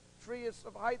tree is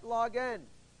of height log n?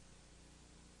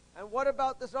 And what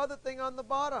about this other thing on the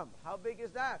bottom? How big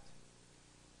is that?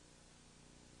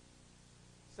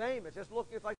 Same. It's just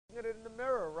it's like looking at it in the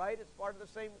mirror, right? It's part of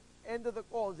the same end of the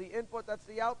call. It's the input, that's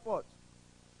the output.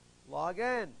 Log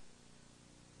n.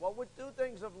 What would two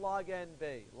things of log n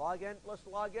be? Log n plus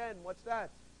log n, what's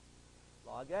that?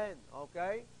 Log n,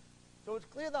 okay? So it's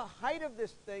clear the height of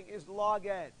this thing is log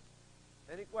n.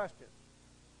 Any questions?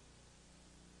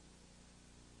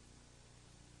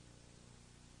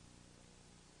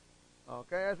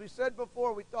 Okay, as we said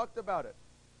before, we talked about it.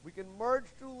 We can merge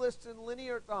two lists in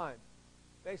linear time,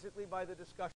 basically by the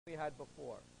discussion we had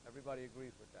before. Everybody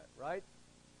agrees with that, right?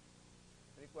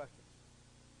 Any questions?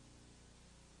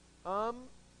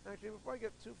 Actually, before I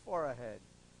get too far ahead,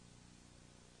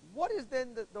 what is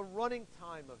then the running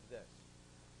time of this?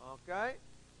 Okay?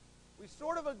 We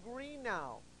sort of agree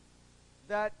now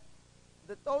that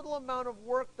the total amount of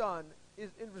work done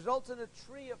it results in a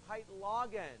tree of height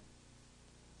log n.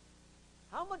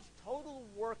 How much total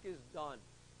work is done?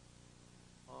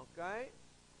 Okay?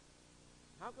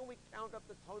 How can we count up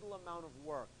the total amount of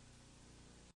work?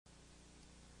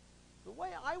 The way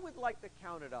I would like to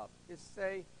count it up is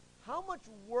say, how much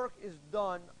work is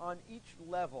done on each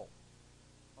level?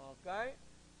 Okay?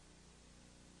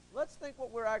 Let's think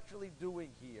what we're actually doing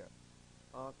here.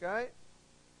 Okay?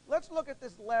 Let's look at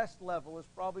this last level as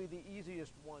probably the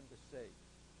easiest one to see.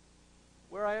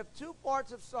 Where I have two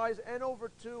parts of size n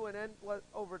over 2 and n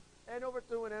over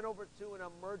 2 and n over 2, and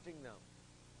I'm merging them.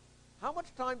 How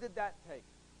much time did that take?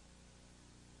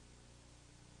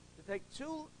 To take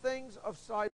two things of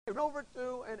size n over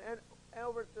 2 and n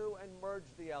over 2 and merge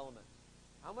the elements.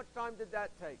 How much time did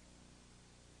that take?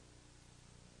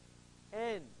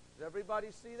 N. Does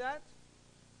everybody see that?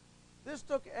 This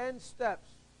took n steps,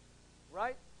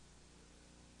 right?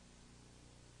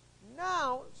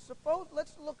 Now,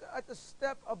 let's look at the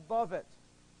step above it.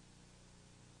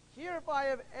 Here, if I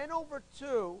have n over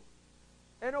 2,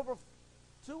 n over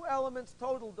 2 elements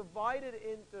total divided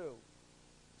into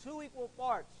 2 equal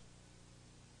parts.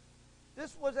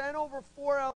 This was n over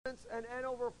 4 elements and n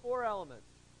over 4 elements.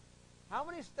 How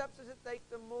many steps does it take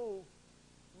to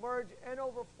merge n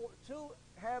over 4, 2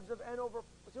 halves of n over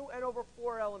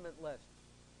 4 element lists?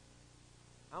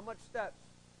 How much steps?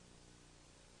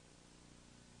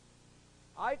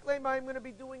 I claim I'm going to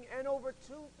be doing n over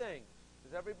 2 things.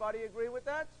 Does everybody agree with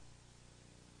that?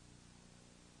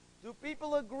 Do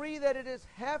people agree that it is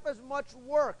half as much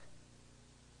work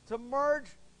to merge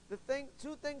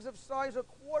two things of size a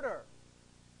quarter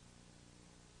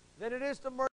than it is to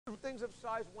merge two things of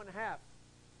size 1/2?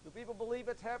 Do people believe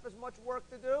it's half as much work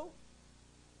to do?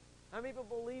 How many people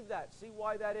believe that? See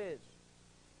why that is?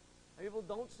 How many people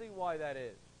don't see why that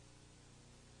is?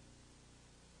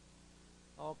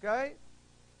 Okay?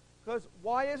 Because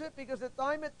why is it? Because the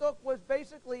time it took was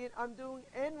basically, I'm doing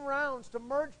n rounds to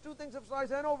merge two things of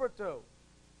size n over 2.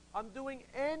 I'm doing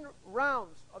n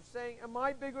rounds of saying, am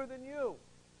I bigger than you?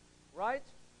 Right?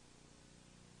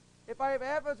 If I have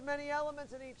half as many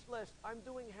elements in each list, I'm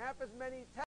doing half as many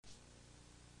tests.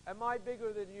 Am I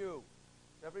bigger than you?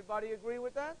 Does everybody agree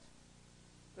with that?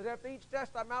 Because after each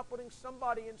test, I'm outputting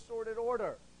somebody in sorted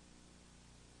order.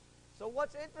 So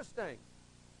what's interesting?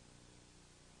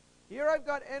 Here I've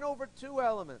got n over 2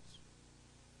 elements.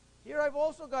 Here I've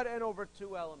also got n over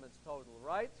 2 elements total,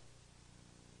 right?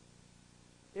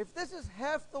 If this is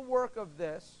half the work of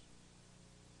this,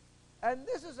 and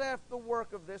this is half the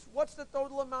work of this, what's the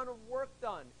total amount of work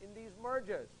done in these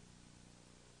merges?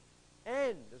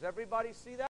 N. Does everybody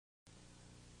see that?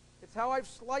 It's how I've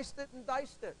sliced it and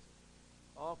diced it.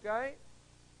 Okay?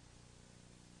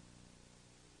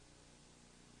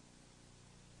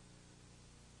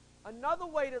 Another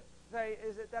way to say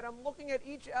is that I'm looking at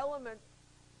each element.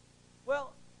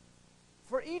 Well,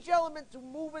 for each element to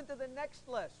move into the next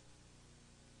list,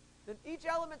 then each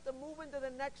element to move into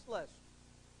the next list,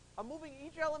 I'm moving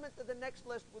each element to the next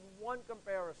list with one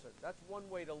comparison. That's one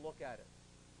way to look at it.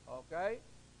 Okay?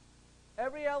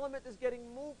 Every element is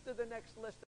getting moved to the next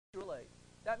list eventually.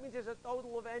 That means there's a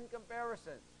total of n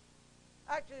comparisons.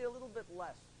 Actually, a little bit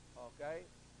less. Okay?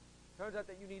 Turns out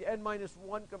that you need n minus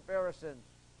 1 comparisons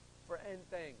for n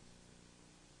things.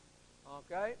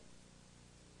 Okay?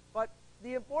 But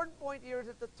the important point here is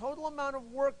that the total amount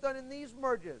of work done in these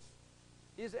merges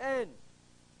is n.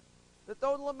 The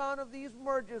total amount of these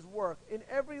merges work in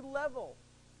every level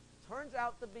turns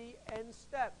out to be n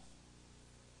steps.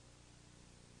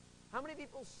 How many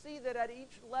people see that at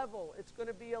each level it's going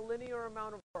to be a linear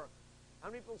amount of work? How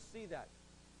many people see that?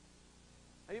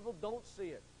 How many people don't see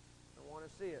it? Don't want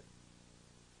to see it.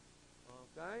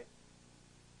 Okay?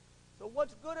 So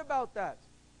what's good about that?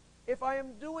 If I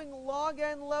am doing log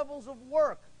n levels of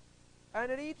work,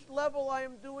 and at each level I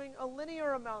am doing a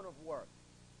linear amount of work,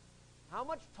 how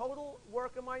much total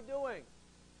work am I doing?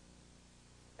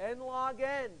 N log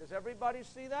n. Does everybody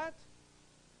see that?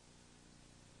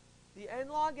 The n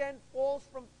log n falls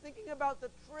from thinking about the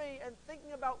tree and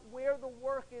thinking about where the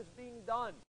work is being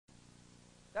done.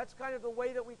 That's kind of the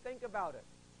way that we think about it.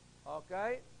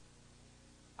 Okay?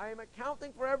 I am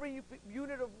accounting for every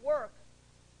unit of work,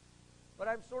 but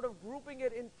I'm sort of grouping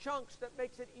it in chunks that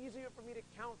makes it easier for me to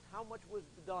count how much was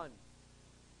done.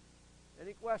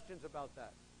 Any questions about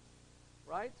that?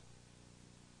 Right?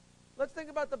 Let's think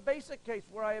about the basic case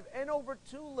where I have n over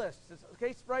 2 lists. It's a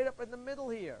case right up in the middle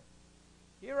here.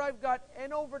 Here I've got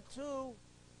n over 2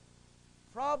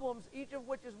 problems, each of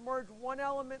which is merged one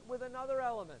element with another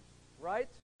element. Right?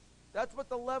 That's what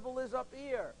the level is up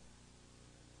here.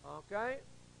 Okay?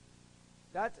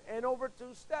 That's n over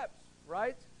 2 steps.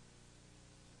 Right?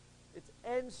 It's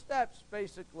n steps,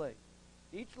 basically.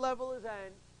 Each level is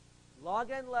n.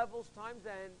 Log n levels times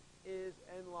n is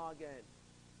n log n.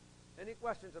 Any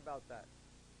questions about that?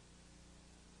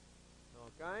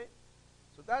 Okay?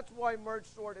 So that's why merge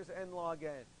sort is n log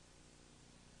n.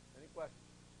 Any questions?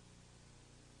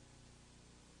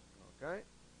 Okay?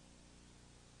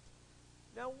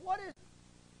 Now, what is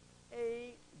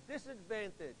a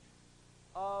disadvantage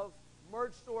of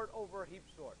merge sort over heap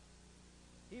sort?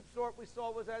 Heap sort we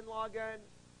saw was n log n.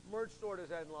 Merge sort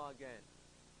is n log n.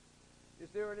 Is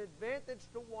there an advantage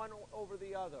to one over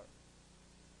the other?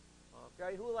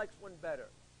 Okay, who likes one better?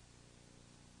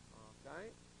 Okay.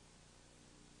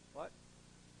 What?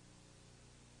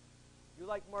 You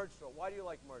like merge sort. Why do you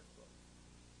like merge sort?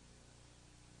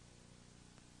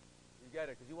 You get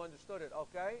it, because you understood it.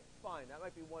 Okay, fine. That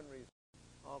might be one reason.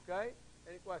 Okay?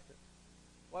 Any questions?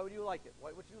 Why would you like it?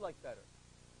 What do you like better?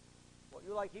 What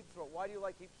you like heap sort. Why do you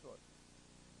like heap sort?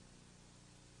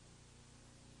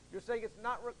 You're saying it's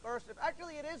not recursive.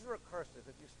 Actually, it is recursive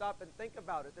if you stop and think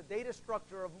about it. The data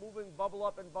structure of moving bubble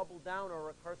up and bubble down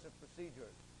are recursive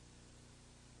procedures.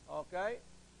 Okay?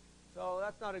 So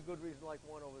that's not a good reason like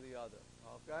one over the other.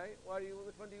 Okay?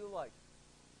 Which one do you like?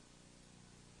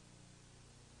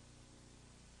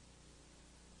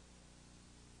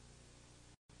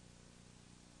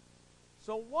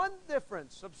 So one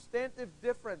difference, substantive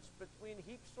difference between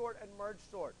heap sort and merge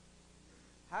sort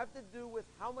have to do with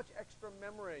how much extra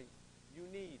memory you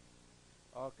need.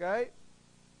 Okay?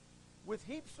 With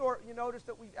heap sort, you notice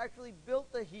that we actually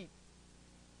built the heap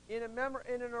in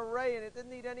an array, and it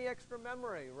didn't need any extra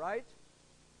memory, right?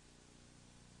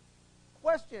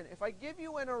 Question, if I give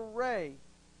you an array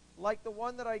like the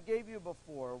one that I gave you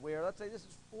before, where let's say this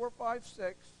is 4, 5,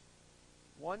 6,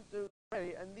 1, 2,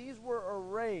 3, and these were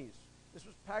arrays. This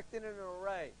was packed in an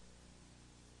array.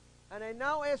 And I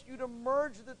now ask you to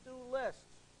merge the two lists.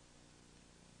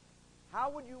 How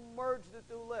would you merge the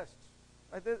two lists?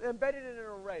 They're embedded in an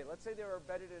array. Let's say they're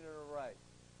embedded in an array.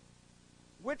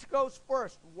 Which goes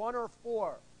first, 1 or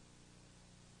 4?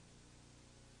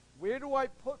 Where do I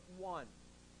put 1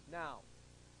 now?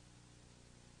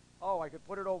 Oh, I could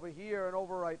put it over here and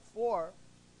overwrite 4.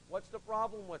 What's the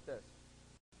problem with this?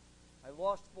 I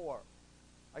lost 4.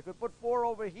 I could put 4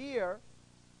 over here,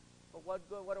 but what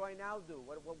do I now do?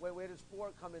 Where does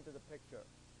 4 come into the picture?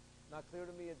 Not clear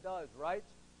to me it does, right?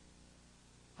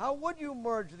 How would you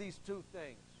merge these two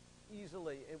things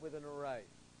easily with an array?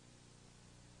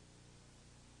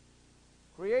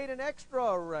 Create an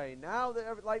extra array. Now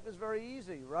life is very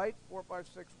easy, right? 4, 5,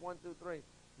 6, 1, 2, 3.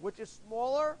 Which is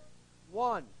smaller?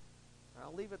 1.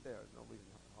 I'll leave it there. There's no reason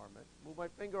to harm it. Move my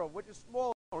finger over. Which is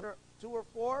smaller? 2 or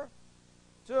 4?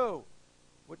 2.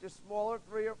 Which is smaller?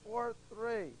 3 or 4?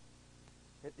 3.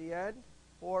 Hit the end.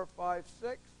 4, 5,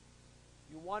 6.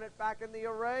 You want it back in the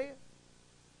array?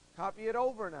 Copy it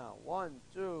over now. 1,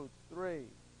 2, 3,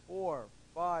 4,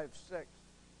 5, 6.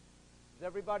 Does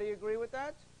everybody agree with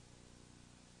that?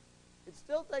 It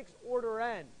still takes order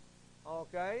n.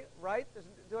 Okay, right? Does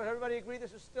everybody agree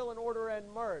this is still an order n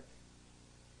merge?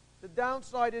 The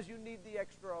downside is you need the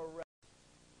extra array,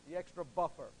 the extra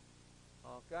buffer.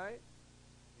 Okay?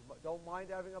 You don't mind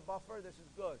having a buffer? This is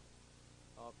good.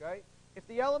 Okay? If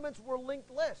the elements were linked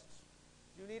lists,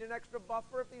 do you need an extra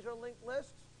buffer if these are linked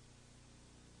lists?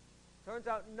 Turns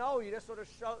out, no. You just sort of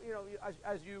show,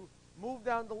 as you move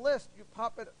down the list, you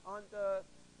pop it onto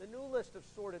the new list of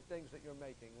sorted things that you're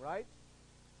making, right?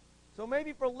 So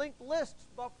maybe for linked lists,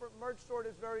 buffer merge sort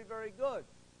is very, very good,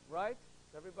 right?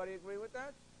 Does everybody agree with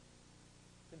that?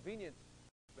 Convenient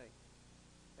thing.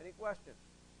 Any questions?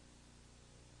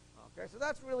 Okay, so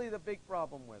that's really the big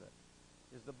problem with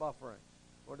it, is the buffering,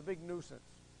 or the big nuisance.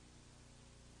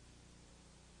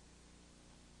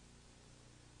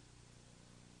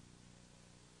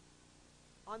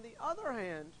 On the other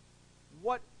hand,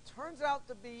 what turns out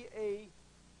to be a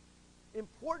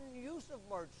important use of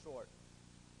merge sort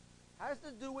has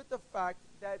to do with the fact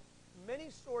that many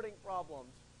sorting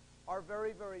problems are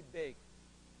very, very big.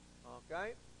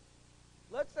 Okay?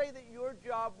 Let's say that your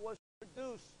job was to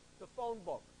produce the phone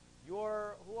book. Who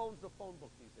owns the phone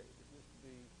book these days? It used to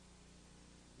be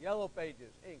Yellow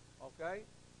Pages, Inc., okay?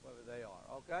 Whoever they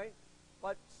are, okay?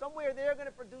 But somewhere they're going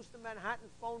to produce the Manhattan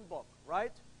phone book,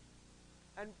 right?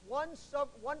 And one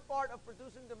part of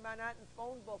producing the Manhattan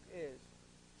phone book is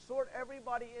sort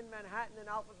everybody in Manhattan in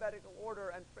alphabetical order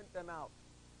and print them out,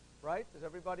 right? Does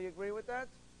everybody agree with that?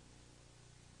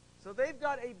 So they've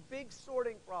got a big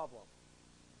sorting problem.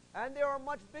 And there are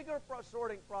much bigger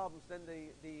sorting problems than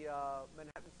the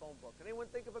Manhattan phone book. Can anyone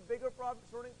think of a bigger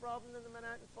sorting problem than the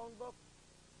Manhattan phone book?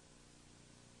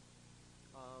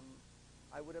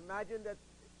 I would imagine that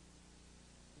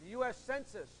the U.S.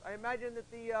 Census, I imagine that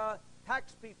the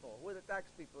tax people, who are the tax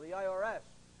people? The IRS.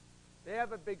 They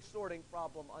have a big sorting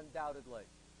problem, undoubtedly.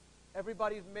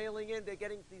 Everybody's mailing in. They're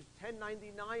getting these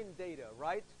 1099 data,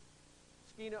 right?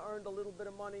 Skiena earned a little bit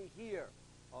of money here,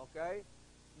 okay?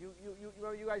 You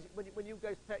guys, when you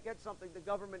guys get something, the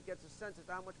government gets a sense of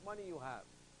how much money you have.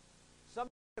 Some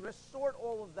are going to sort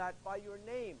all of that by your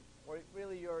name, or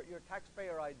really your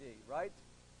taxpayer ID, right?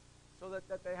 So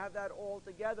that they have that all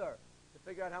together to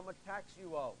figure out how much tax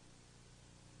you owe.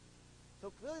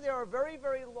 So clearly there are very,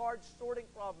 very large sorting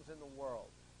problems in the world.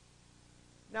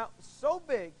 Now, so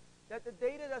big that the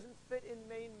data doesn't fit in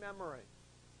main memory.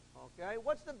 Okay?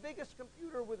 What's the biggest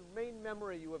computer with main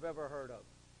memory you have ever heard of?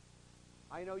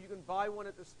 I know you can buy one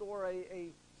at the store,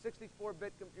 a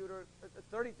 64-bit computer.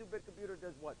 A 32-bit computer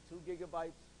does what? 2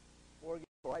 gigabytes, 4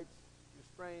 gigabytes, you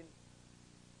strain.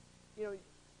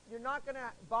 You're not going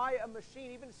to buy a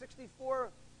machine, even 64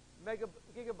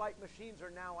 gigabyte machines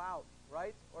are now out,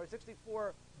 right? Or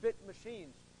 64-bit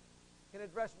machines can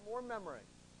address more memory.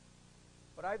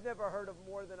 But I've never heard of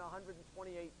more than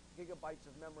 128 gigabytes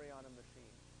of memory on a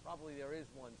machine. Probably there is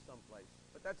one someplace.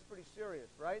 But that's pretty serious,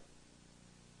 right?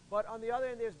 But on the other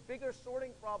hand, there's bigger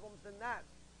sorting problems than that.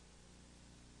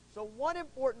 So one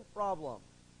important problem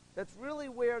that's really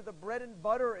where the bread and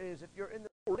butter is if you're in the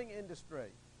sorting industry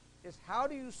is how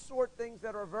do you sort things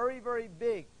that are very, very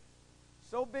big,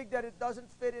 so big that it doesn't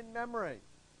fit in memory,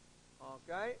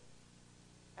 okay?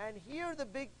 And here the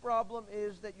big problem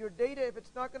is that your data, if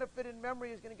it's not going to fit in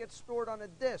memory, is going to get stored on a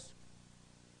disk.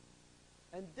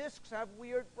 And disks have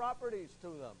weird properties to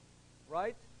them,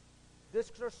 right?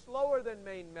 Disks are slower than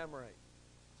main memory.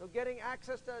 So getting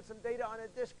access to some data on a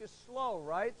disk is slow,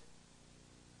 right?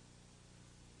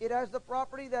 It has the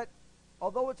property that,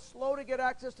 although it's slow to get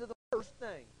access to the first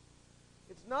thing,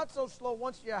 it's not so slow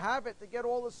once you have it to get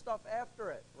all the stuff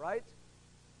after it, right?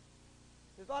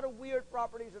 There's a lot of weird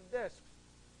properties of disks.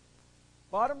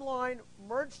 Bottom line,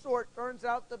 Mergesort turns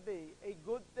out to be a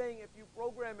good thing if you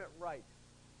program it right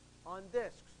on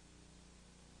disks.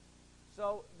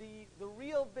 So the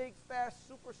real big, fast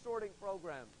super sorting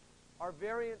programs are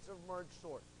variants of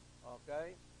Mergesort,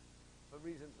 okay? For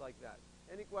reasons like that.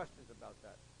 Any questions about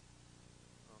that?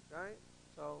 Okay,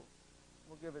 so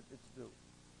we'll give it its due.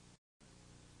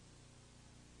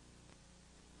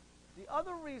 The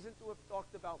other reason to have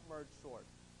talked about Mergesort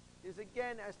is,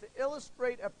 again, as to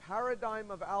illustrate a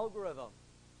paradigm of algorithm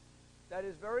that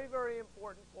is very, very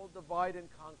important called divide and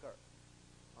conquer.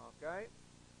 Okay?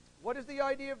 What is the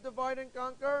idea of divide and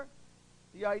conquer?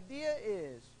 The idea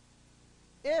is,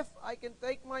 if I can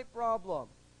take my problem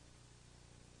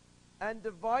and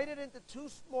divide it into two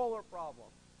smaller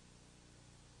problems,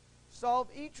 solve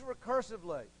each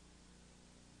recursively,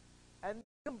 and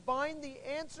combine the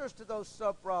answers to those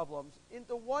subproblems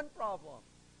into one problem,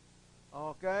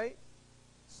 okay,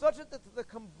 such that the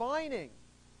combining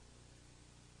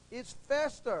is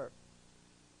faster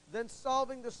than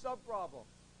solving the subproblem.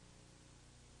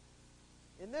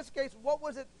 In this case, what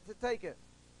was it to take it?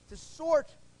 To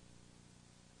sort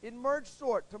in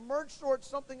Mergesort. To Mergesort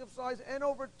something of size n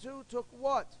over 2 took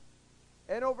what?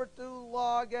 N over 2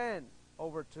 log n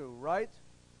over 2, right?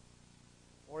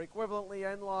 Or equivalently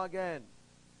n log n.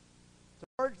 To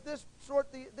merge this,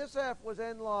 this half was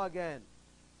n log n.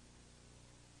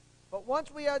 But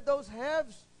once we had those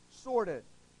halves sorted,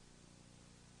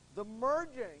 the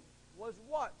merging was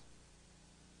what?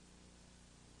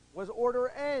 Was order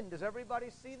n. Does everybody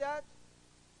see that?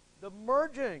 The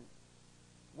merging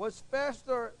was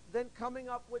faster than coming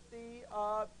up with the,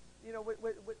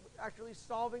 with actually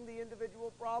solving the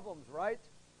individual problems, right?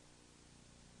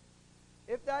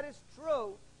 If that is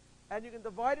true, and you can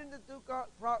divide into two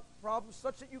problems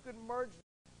such that you can merge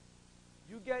them,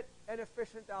 you get an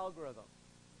efficient algorithm.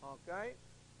 Okay?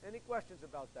 Any questions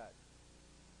about that?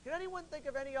 Can anyone think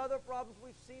of any other problems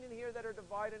we've seen in here that are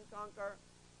divide and conquer?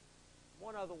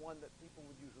 One other one that people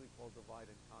would usually call divide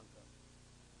and conquer.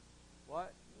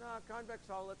 What? No, convex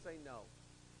hull, let's say no.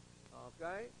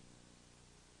 Okay?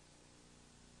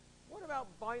 What about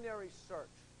binary search?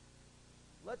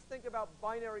 Let's think about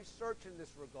binary search in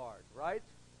this regard, right?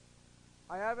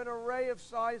 I have an array of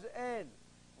size n,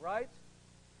 right?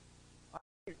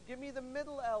 Give me the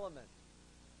middle element.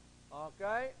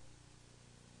 Okay?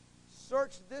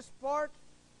 Search this part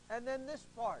and then this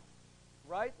part,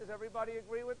 right? Does everybody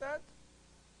agree with that?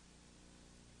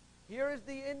 Here is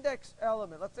the index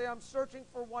element. Let's say I'm searching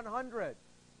for 100,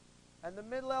 and the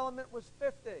middle element was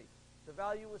 50. The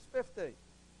value was 50.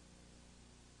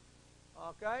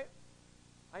 Okay?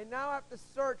 I now have to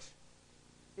search.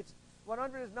 It's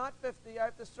 100 is not 50. I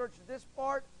have to search this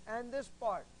part and this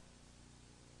part.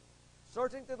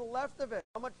 Searching to the left of it.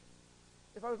 How much?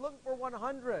 If I was looking for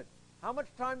 100, how much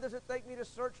time does it take me to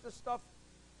search the stuff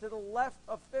to the left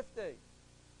of 50?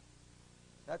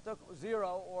 That took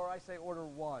 0, or I say order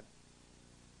 1.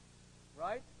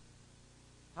 Right?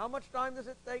 How much time does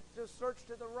it take to search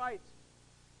to the right?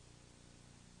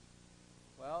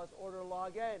 Well, it's order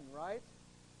log n, right?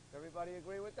 Does everybody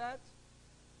agree with that?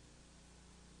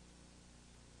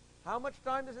 How much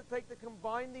time does it take to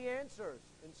combine the answers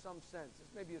in some sense? This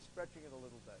maybe is stretching it a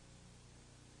little bit.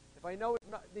 If I know it's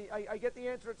not, I get the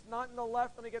answer it's not in the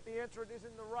left, and I get the answer it is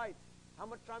in the right. How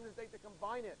much time does it take to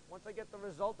combine it once I get the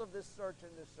result of this search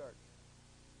and this search?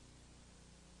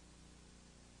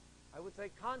 I would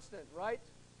say constant, right?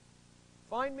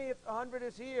 Find me if 100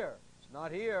 is here. It's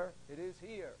not here. It is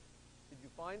here. Did you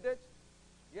find it?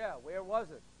 Yeah, where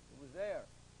was it? It was there.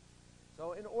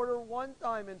 So in order one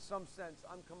time, in some sense,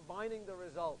 I'm combining the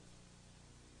results.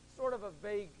 Sort of a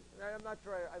vague I'm not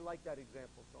sure I like that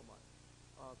example so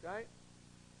much. Okay?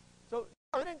 So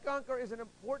divide and conquer is an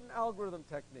important algorithm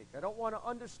technique. I don't want to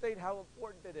understate how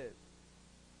important it is.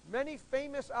 Many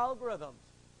famous algorithms,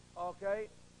 okay,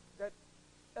 that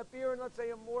appear in, let's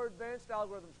say, a more advanced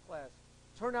algorithms class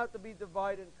turn out to be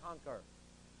divide and conquer.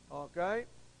 Okay?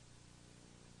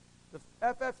 The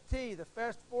FFT, the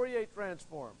fast Fourier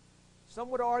transform. Some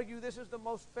would argue this is the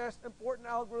most important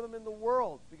algorithm in the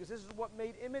world because this is what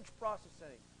made image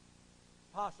processing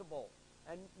possible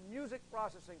and music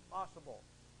processing possible.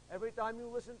 Every time you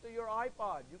listen to your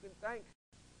iPod, you can thank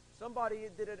somebody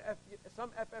did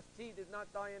some FFT did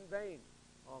not die in vain,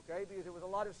 okay, because there was a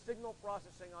lot of signal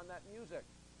processing on that music.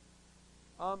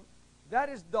 That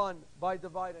is done by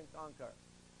divide and conquer.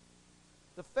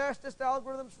 The fastest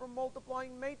algorithms for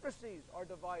multiplying matrices are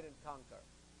divide and conquer.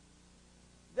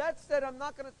 That said, I'm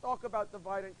not going to talk about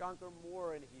divide and conquer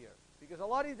more in here because a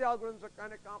lot of these algorithms are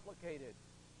kind of complicated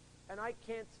and I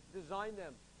can't design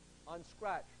them on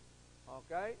scratch,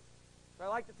 okay? So I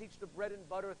like to teach the bread and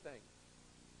butter thing.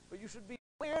 But you should be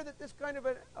clear that this kind of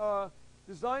a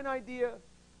design idea,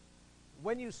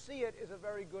 when you see it, is a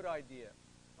very good idea,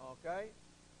 okay?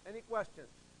 Any questions?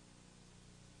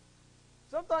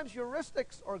 Sometimes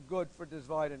heuristics are good for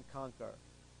divide and conquer.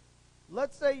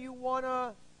 Let's say you want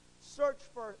to search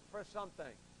for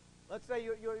something. Let's say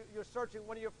you're searching,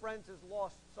 one of your friends is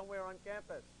lost somewhere on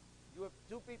campus. You have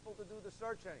two people to do the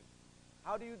searching.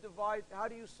 How do you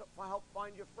help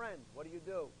find your friend? What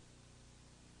do?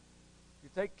 You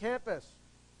take campus.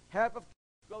 Half of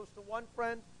goes to one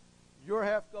friend, your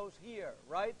half goes here,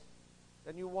 right?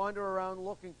 Then you wander around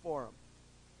looking for him.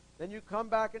 Then you come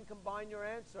back and combine your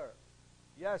answer.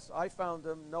 Yes, I found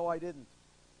him. No, I didn't.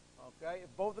 Okay?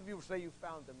 If both of you say you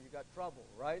found him, you got trouble,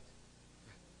 right?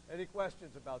 Any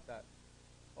questions about that?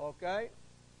 Okay?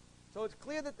 So it's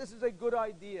clear that this is a good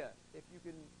idea if you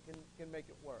can make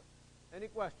it work. Any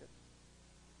questions?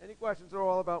 Any questions are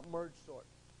all about merge sort.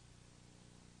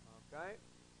 Okay?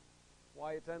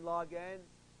 Why it's n log n,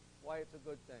 why it's a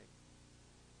good thing.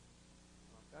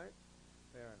 Okay?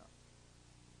 Fair enough.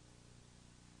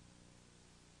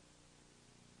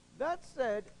 That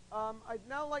said, I'd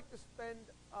now like to spend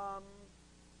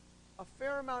a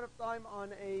fair amount of time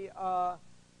on a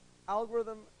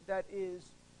algorithm that is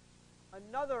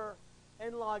another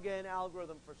n log n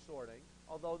algorithm for sorting,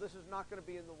 although this is not going to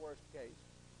be in the worst case,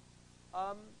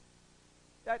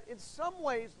 that in some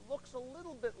ways looks a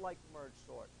little bit like merge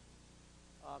sort,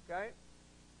 okay?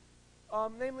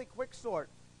 Namely Quicksort.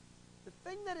 The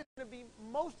thing that is going to be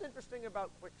most interesting about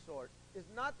Quicksort is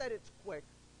not that it's quick,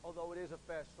 although it is a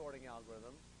fast sorting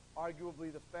algorithm,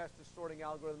 arguably the fastest sorting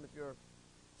algorithm if you're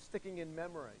sticking in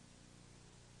memory.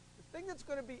 The thing that's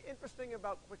going to be interesting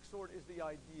about Quicksort is the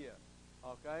idea,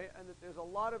 okay? And that there's a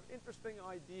lot of interesting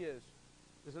ideas.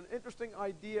 There's an interesting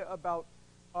idea about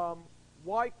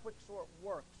why Quicksort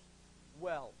works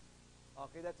well.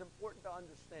 Okay, that's important to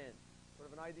understand.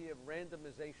 Sort of an idea of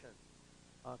randomization.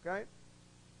 Okay?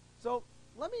 So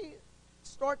let me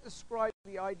start describing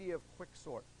the idea of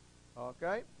Quicksort.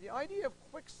 Okay? The idea of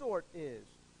Quicksort is,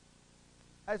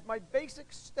 as my basic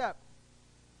step,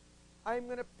 I'm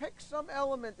going to pick some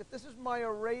element, if this is my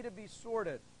array to be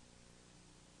sorted,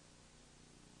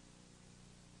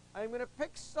 I'm going to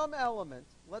pick some element,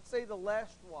 let's say the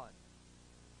last one,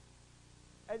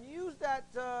 and use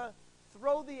that to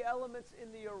throw the elements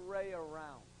in the array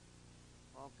around.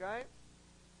 Okay?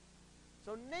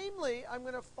 So namely, I'm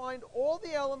going to find all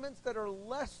the elements that are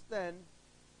less than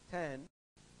 10,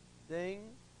 ding,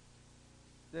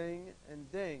 ding,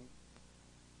 and ding,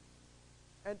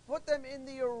 and put them in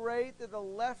the array to the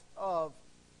left of,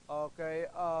 okay,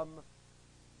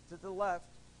 to the left.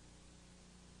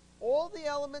 All the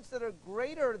elements that are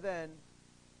greater than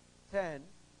 10,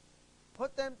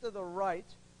 put them to the right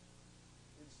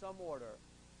in some order,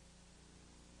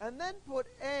 and then put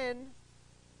n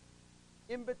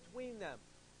in between them.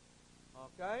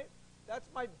 Okay? That's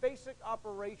my basic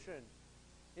operation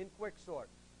in Quicksort.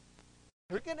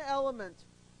 Pick an element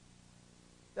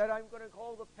that I'm going to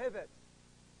call the pivot,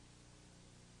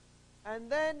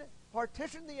 and then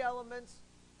partition the elements,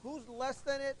 who's less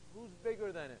than it, who's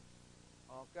bigger than it.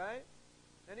 Okay?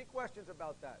 Any questions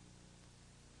about that?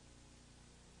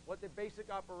 What the basic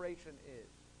operation is.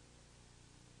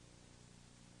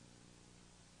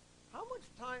 How much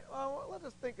time? Oh, let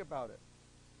us think about it.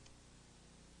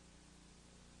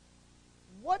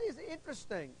 What is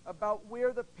interesting about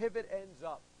where the pivot ends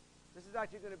up? This is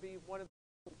actually going to be one of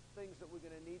the things that we're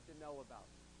going to need to know about.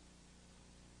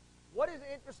 What is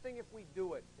interesting if we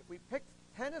do it? If we pick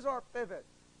 10 as our pivot,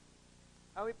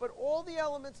 and we put all the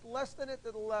elements less than it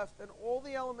to the left and all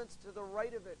the elements to the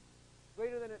right of it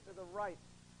greater than it to the right.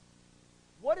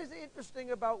 What is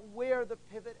interesting about where the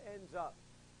pivot ends up?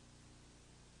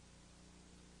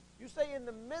 You say in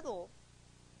the middle,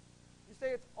 you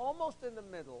say it's almost in the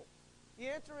middle. The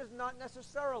answer is not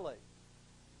necessarily.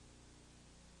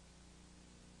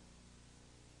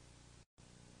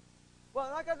 Well,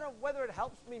 I'm not going to know whether it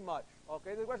helps me much,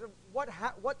 okay? The question of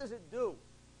what does it do,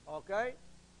 okay?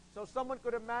 So someone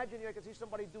could imagine, I could see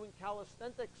somebody doing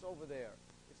calisthenics over there.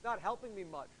 It's not helping me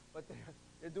much, but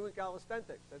they're doing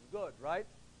calisthenics. That's good, right?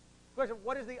 Question,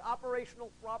 what is the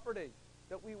operational property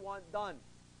that we want done,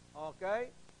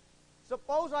 okay?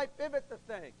 Suppose I pivot the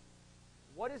thing.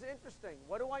 What is interesting?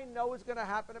 What do I know is going to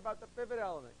happen about the pivot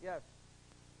element? Yes.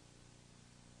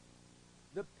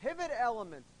 The pivot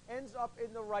element ends up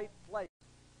in the right place.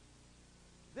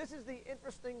 This is the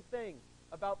interesting thing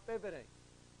about pivoting.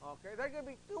 Okay, there are going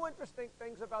to be two interesting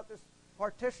things about this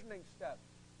partitioning step.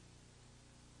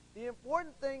 The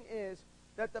important thing is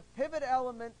that the pivot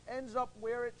element ends up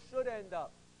where it should end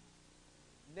up.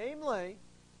 Namely,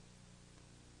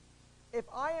 if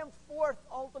I am fourth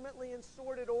ultimately in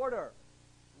sorted order,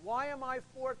 why am I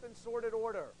fourth in sorted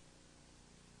order?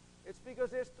 It's because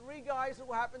there's three guys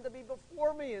who happen to be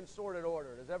before me in sorted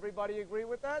order. Does everybody agree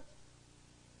with that?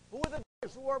 Who are the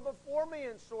guys who are before me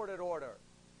in sorted order?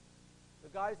 The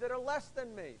guys that are less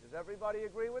than me. Does everybody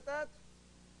agree with that?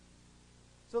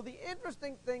 So the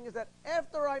interesting thing is that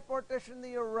after I partition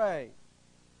the array,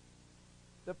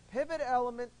 the pivot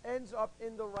element ends up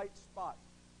in the right spot.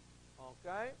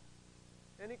 Okay?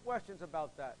 Any questions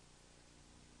about that?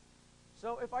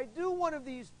 So if I do one of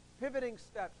these pivoting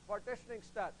steps, partitioning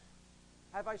steps,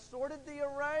 have I sorted the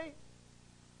array?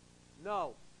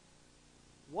 No.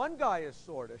 One guy is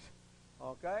sorted.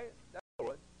 Okay? That's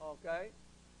good. Okay?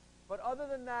 But other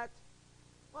than that,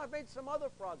 well, I've made some other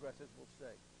progress, as we'll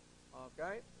see.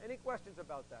 Okay? Any questions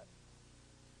about that?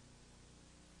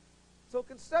 So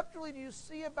conceptually, do you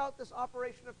see about this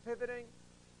operation of pivoting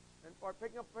and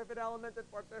picking up pivot element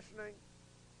and partitioning?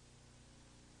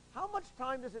 How much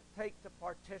time does it take to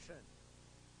partition,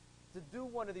 to do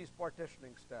one of these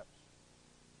partitioning steps?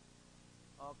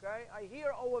 Okay? I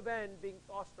hear O of n being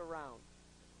tossed around.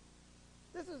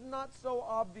 This is not so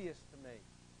obvious to me.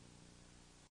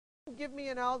 Give me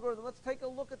an algorithm. Let's take a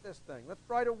look at this thing. Let's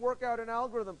try to work out an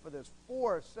algorithm for this.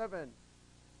 4, 7,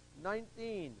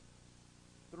 19,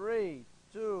 3,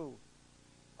 2,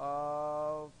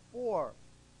 4.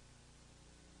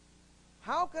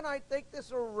 How can I take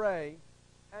this array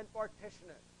and partition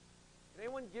it? Can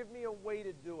anyone give me a way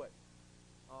to do it?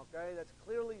 Okay, that's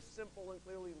clearly simple and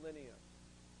clearly linear.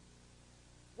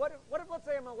 What if, let's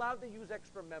say, I'm allowed to use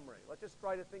extra memory? Let's just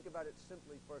try to think about it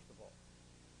simply, first of all.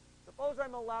 Suppose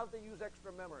I'm allowed to use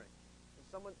extra memory. Can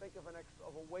someone think of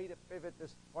a way to pivot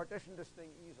this, partition this thing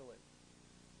easily?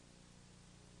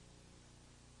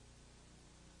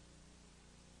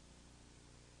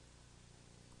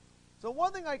 So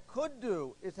one thing I could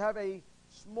do is have a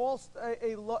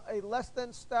less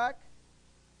than stack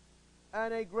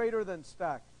and a greater than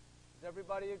stack. Does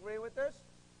everybody agree with this?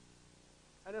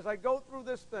 And as I go through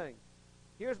this thing,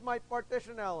 here's my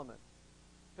partition element,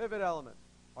 pivot element.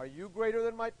 Are you greater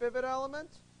than my pivot element?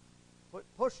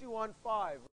 Push you on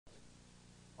 5.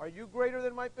 Are you greater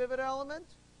than my pivot element?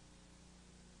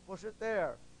 Push it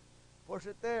there. Push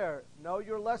it there. No,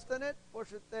 you're less than it?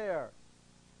 Push it there.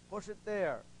 Push it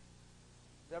there.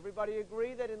 Does everybody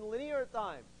agree that in linear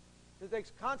time, it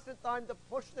takes constant time to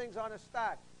push things on a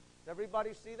stack? Does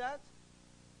everybody see that?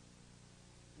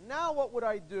 Now what would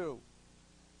I do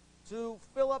to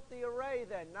fill up the array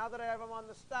then? Now that I have them on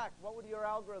the stack, what would your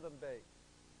algorithm be?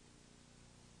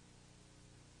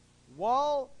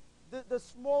 While the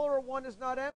smaller one is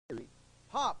not empty,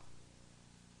 pop.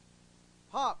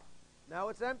 Pop. Now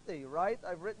it's empty, right?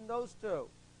 I've written those two.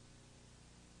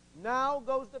 Now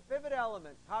goes the pivot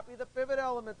element. Copy the pivot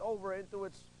element over into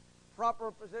its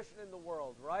proper position in the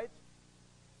world, right?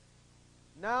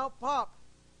 Now pop.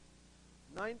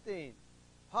 19.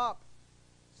 Pop.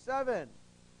 7.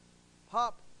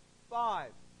 Pop.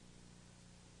 5.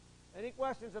 Any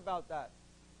questions about that?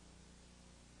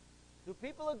 Do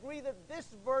people agree that this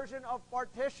version of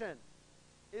partition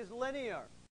is linear?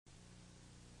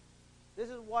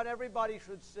 This is what everybody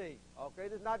should see. Okay,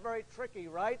 this is not very tricky,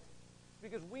 right?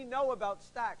 Because we know about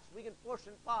stacks. We can push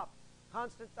and pop,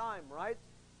 constant time, right?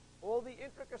 All the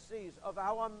intricacies of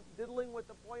how I'm diddling with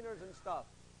the pointers and stuff.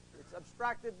 It's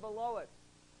abstracted below it.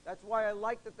 That's why I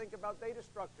like to think about data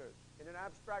structures in an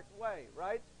abstract way,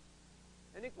 right?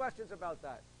 Any questions about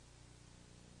that?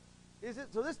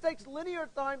 So this takes linear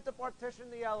time to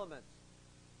partition the elements.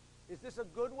 Is this a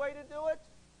good way to do it?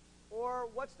 Or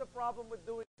what's the problem with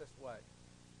doing it this way?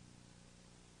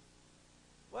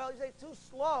 Well, you say too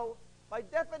slow. By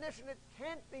definition, it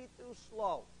can't be too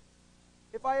slow.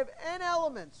 If I have n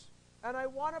elements and I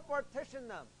want to partition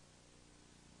them,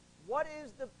 what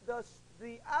is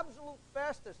the absolute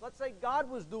fastest? Let's say God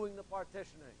was doing the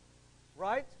partitioning,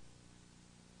 right?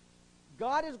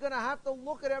 God is going to have to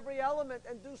look at every element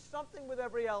and do something with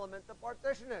every element to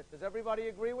partition it. Does everybody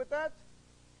agree with that?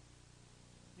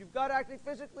 You've got to actually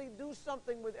physically do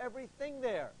something with everything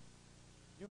there.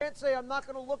 You can't say, I'm not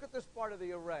going to look at this part of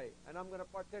the array, and I'm going to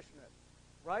partition it.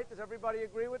 Right? Does everybody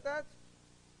agree with that?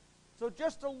 So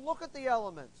just to look at the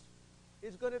elements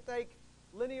is going to take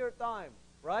linear time,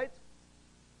 right?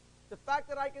 The fact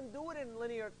that I can do it in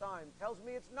linear time tells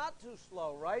me it's not too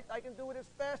slow, right? I can do it as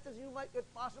fast as you could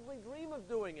possibly dream of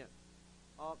doing it.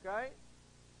 Okay?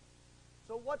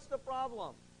 So what's the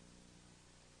problem?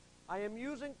 I am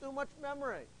using too much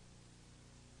memory.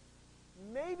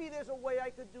 Maybe there's a way I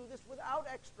could do this without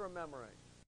extra memory.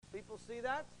 People see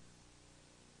that?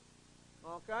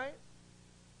 Okay?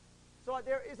 So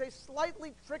there is a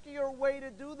slightly trickier way to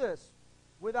do this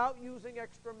without using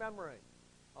extra memory.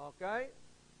 Okay?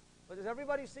 But does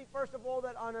everybody see, first of all,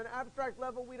 that on an abstract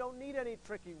level we don't need any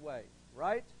tricky way,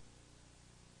 right?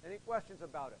 Any questions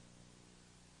about it?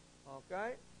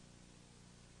 Okay?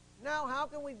 Now, how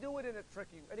can we do it in a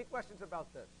tricky way? Any questions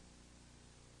about this?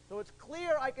 So it's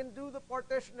clear I can do the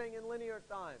partitioning in linear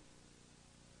time.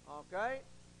 Okay?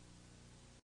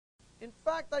 In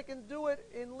fact, I can do it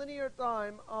in linear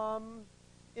time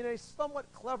in a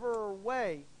somewhat cleverer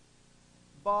way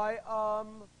by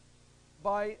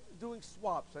doing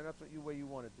swaps, and that's what way you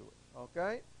want to do it.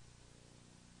 Okay?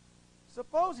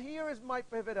 Suppose here is my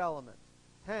pivot element,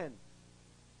 10.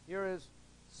 Here is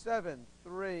 7,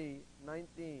 3,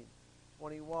 19,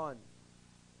 21,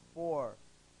 4,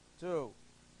 2.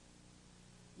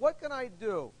 What can I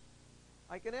do?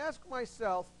 I can ask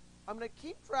myself, I'm going to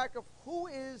keep track of who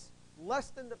is less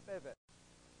than the pivot,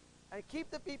 and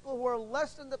keep the people who are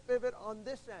less than the pivot on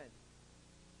this end.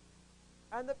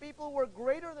 And the people who are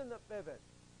greater than the pivot,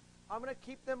 I'm going to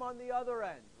keep them on the other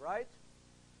end, right?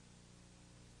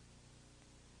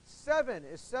 7.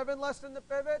 Is 7 less than the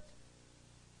pivot?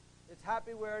 It's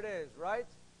happy where it is, right?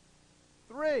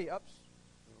 3. Oops. I don't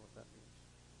know what that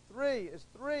means. 3. Is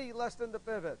 3 less than the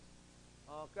pivot?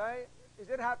 Okay. Is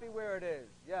it happy where it is?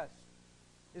 Yes.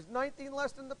 Is 19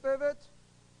 less than the pivot?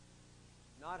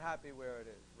 Not happy where it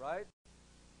is, right?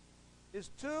 Is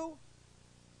 2?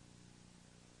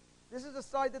 This is the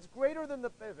side that's greater than the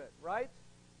pivot, right?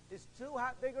 Is 2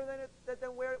 bigger than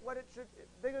what it should?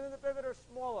 Bigger than the pivot or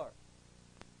smaller?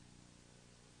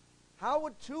 How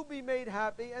would 2 be made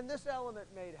happy and this element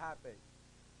made happy?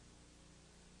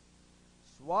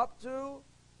 Swap 2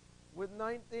 with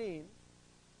 19.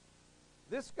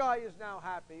 This guy is now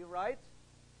happy, right?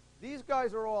 These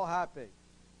guys are all happy.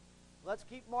 Let's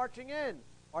keep marching in.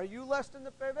 Are you less than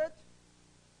the pivot?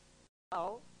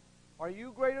 No. Are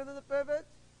you greater than the pivot?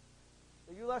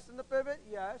 Are you less than the pivot?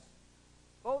 Yes.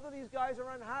 Both of these guys are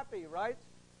unhappy, right?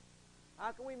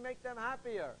 How can we make them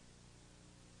happier?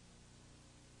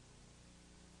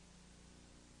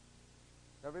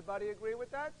 Everybody agree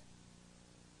with that?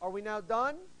 Are we now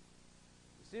done?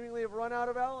 We seemingly have run out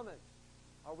of elements.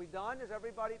 Are we done? Is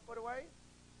everybody put away?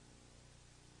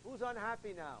 Who's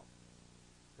unhappy now?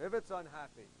 Pivot's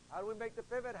unhappy. How do we make the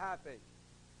pivot happy?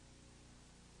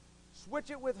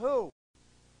 Switch it with who?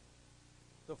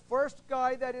 The first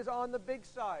guy that is on the big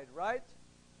side, right?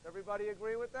 Everybody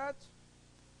agree with that?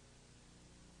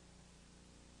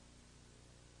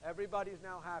 Everybody's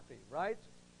now happy, right?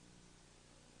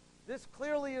 This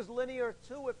clearly is linear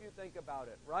too if you think about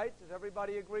it, right? Does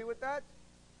everybody agree with that?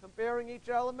 Comparing each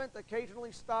element,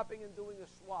 occasionally stopping and doing a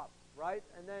swap, right?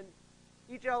 And then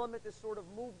each element is sort of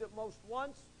moved at most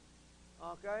once.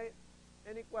 Okay?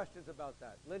 Any questions about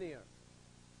that? Linear.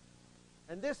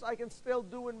 And this I can still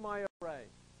do in my array.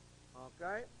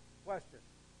 Okay? Question.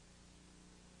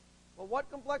 Well, what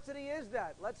complexity is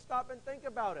that? Let's stop and think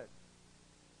about it.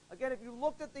 Again, if you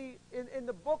looked at in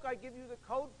the book, I give you the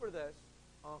code for this.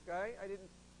 Okay? I didn't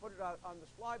put it out on the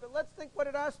slide, but let's think what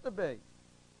it has to be.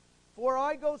 For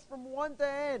I goes from 1 to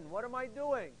n. What am I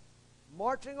doing?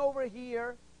 Marching over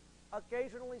here,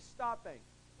 occasionally stopping,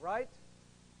 right?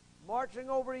 Marching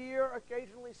over here,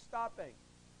 occasionally stopping.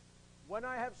 When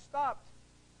I have stopped,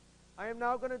 I am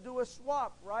now going to do a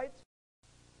swap, right?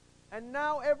 And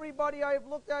now everybody I have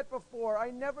looked at before,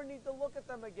 I never need to look at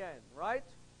them again, right?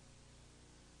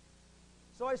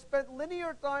 So I spent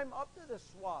linear time up to the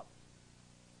swap.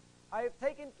 I have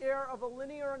taken care of a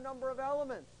linear number of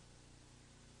elements.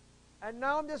 And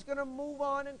now I'm just going to move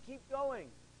on and keep going.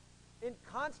 In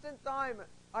constant time,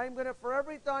 I'm going to, for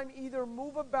every time, either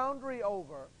move a boundary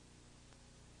over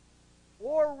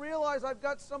or realize I've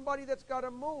got somebody that's got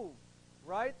to move,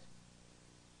 right?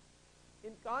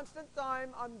 In constant time,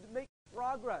 I'm making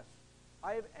progress.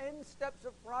 I have n steps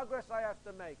of progress I have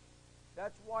to make.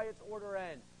 That's why it's order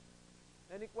n.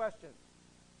 Any questions?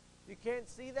 You can't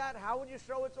see that? How would you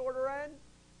show it's order n?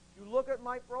 You look at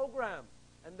my program.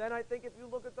 And then I think if you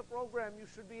look at the program, you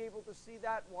should be able to see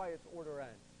that why it's order n.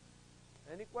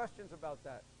 Any questions about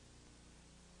that?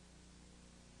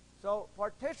 So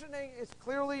partitioning is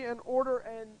clearly an order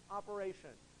n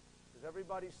operation. Does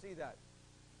everybody see that?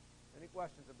 Any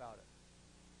questions about it?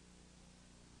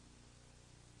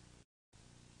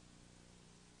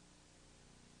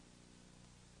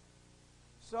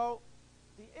 So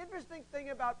the interesting thing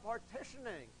about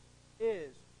partitioning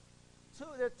is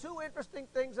there are two interesting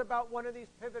things about one of these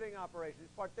pivoting operations,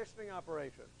 partitioning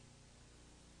operations.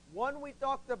 One we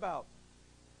talked about.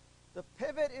 The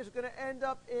pivot is going to end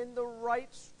up in the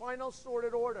right final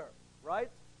sorted order, right?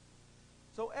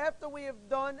 So after we have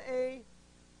done a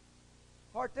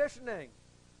partitioning,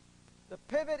 the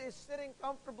pivot is sitting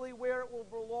comfortably where it will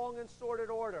belong in sorted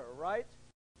order, right?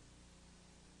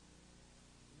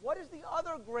 What is the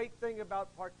other great thing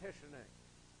about partitioning?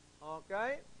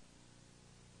 Okay?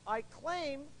 I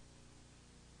claim,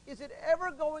 is it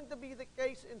ever going to be the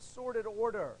case in sorted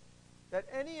order that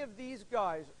any of these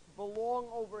guys belong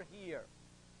over here?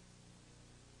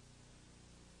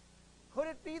 Could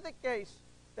it be the case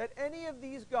that any of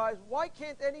these guys, why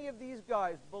can't any of these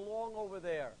guys belong over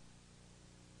there?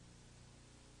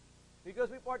 Because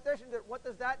we partitioned it. What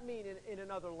does that mean in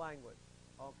another language?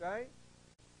 Okay?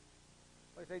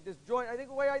 Like I say, disjoint. I think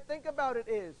the way I think about it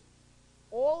is,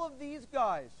 all of these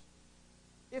guys,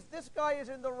 if this guy is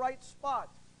in the right spot,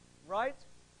 right,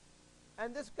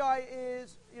 and this guy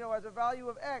is, has a value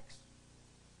of x,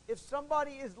 if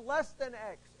somebody is less than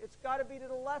x, it's got to be to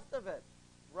the left of it,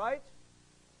 right?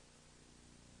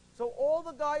 So all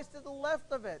the guys to the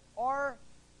left of it are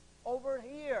over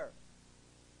here.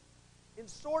 In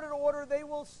sorted order, they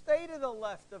will stay to the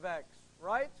left of x,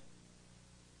 right?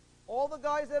 All the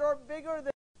guys that are bigger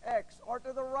than x are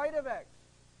to the right of x.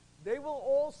 They will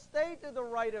all stay to the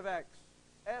right of x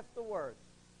afterwards.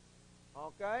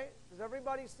 Okay? Does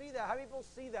everybody see that? How many people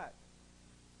see that?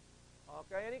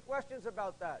 Okay, any questions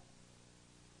about that?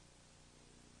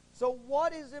 So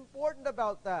what is important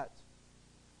about that?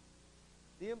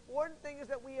 The important thing is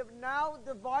that we have now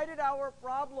divided our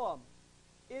problem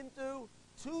into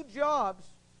two jobs,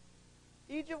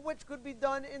 each of which could be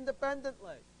done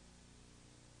independently.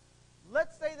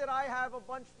 Let's say that I have a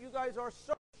bunch, you guys are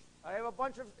search. I have a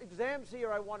bunch of exams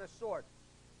here I want to sort.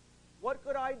 What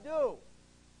could I do?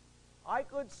 I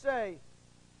could say,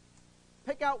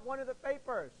 pick out one of the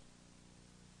papers.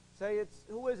 Say it's,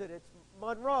 who is it? It's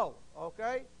Monroe,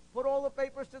 okay? Put all the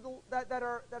papers to the, that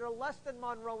are less than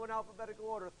Monroe in alphabetical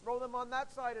order. Throw them on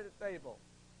that side of the table.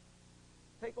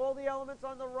 Take all the elements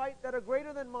on the right that are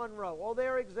greater than Monroe, all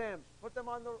their exams. Put them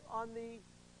on the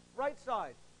right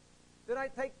side. Then I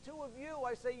take two of you.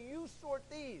 I say, you sort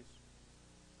these,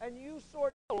 and you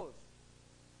sort those.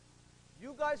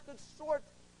 You guys could sort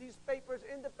these papers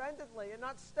independently and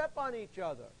not step on each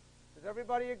other. Does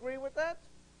everybody agree with that?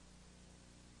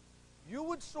 You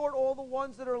would sort all the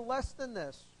ones that are less than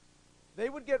this. They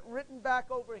would get written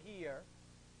back over here.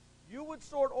 You would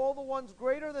sort all the ones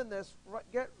greater than this,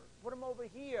 put them over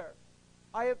here.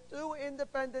 I have two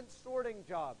independent sorting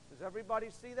jobs. Does everybody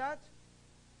see that?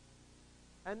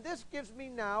 And this gives me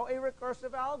now a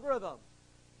recursive algorithm.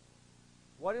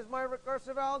 What is my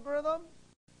recursive algorithm?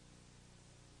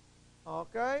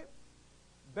 Okay.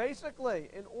 Basically,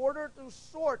 in order to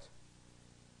sort,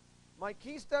 my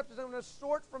key steps is I'm going to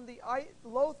sort from the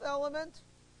lowth element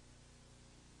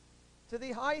to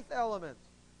the height element.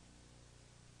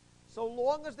 So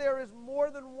long as there is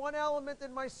more than one element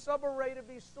in my subarray to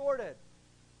be sorted.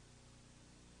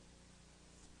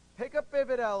 Pick a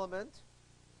pivot element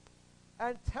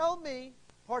and tell me,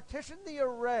 partition the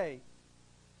array,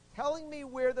 telling me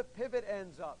where the pivot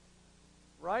ends up,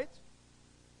 right?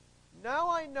 Now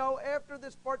I know after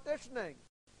this partitioning,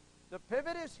 the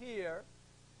pivot is here.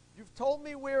 You've told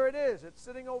me where it is. It's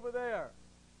sitting over there.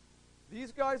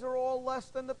 These guys are all less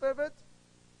than the pivot.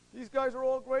 These guys are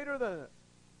all greater than it.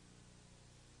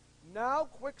 Now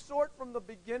quicksort from the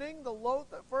beginning, the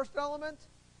first element,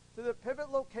 to the pivot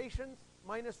locations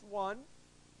 -1.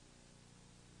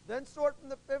 Then sort from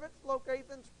the pivot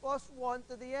locations +1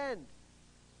 to the end.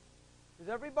 Does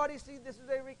everybody see this is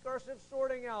a recursive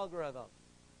sorting algorithm?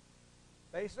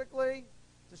 Basically,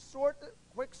 to sort the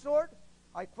quicksort,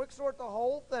 I quicksort the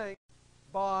whole thing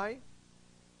by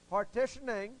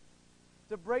partitioning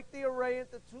to break the array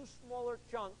into two smaller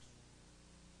chunks,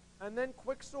 and then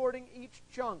quicksorting each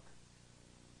chunk.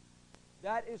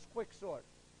 That is Quicksort.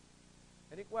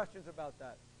 Any questions about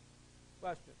that?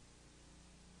 Question?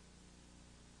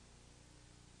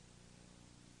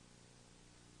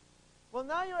 Well,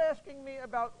 now you're asking me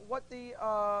about what the,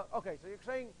 okay, so you're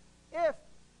saying if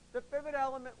the pivot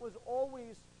element was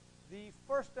always the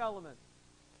first element,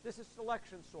 this is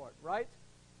selection sort, right?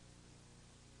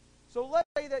 So let's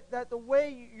say that the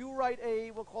way you write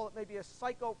we'll call it maybe a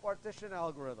psycho-partition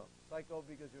algorithm. Psycho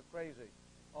because you're crazy,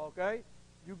 okay?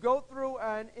 You go through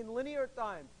and in linear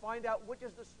time, find out which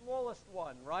is the smallest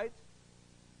one, right?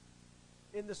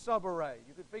 In the subarray.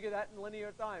 You could figure that in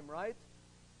linear time, right?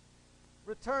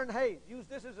 Return, hey, use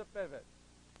this as a pivot,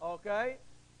 okay?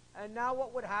 And now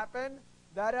what would happen?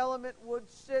 That element would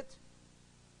sit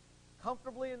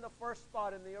comfortably in the first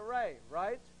spot in the array,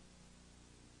 right?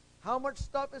 How much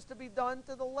stuff is to be done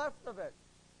to the left of it?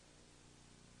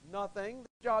 Nothing.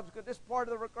 The job's good. This part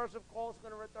of the recursive call is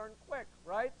going to return quick,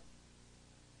 right?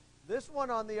 This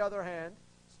one, on the other hand,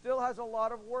 still has a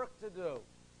lot of work to do,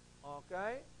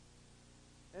 okay?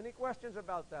 Any questions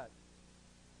about that?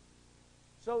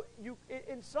 So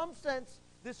in some sense,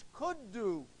 this could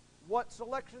do what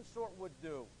selection sort would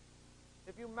do.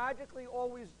 If you magically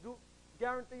always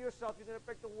guarantee yourself you're going to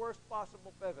pick the worst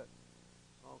possible pivot.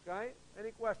 Okay?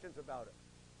 Any questions about it?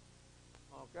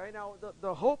 Okay? Now,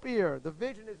 the hope here, the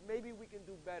vision is maybe we can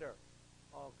do better.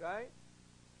 Okay?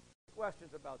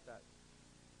 Questions about that?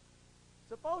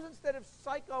 Suppose instead of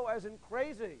psycho as in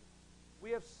crazy, we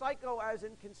have psycho as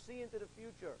in can see into the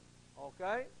future.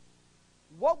 Okay?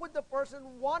 What would the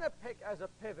person want to pick as a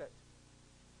pivot?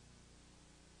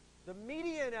 The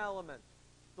median element,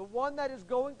 the one that is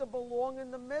going to belong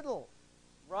in the middle,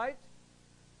 right?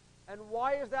 And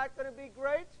why is that going to be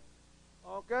great?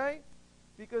 Okay?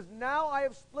 Because now I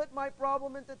have split my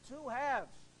problem into two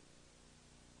halves.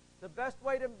 The best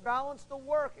way to balance the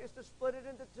work is to split it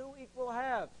into two equal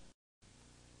halves.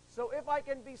 So if I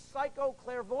can be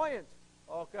psycho-clairvoyant,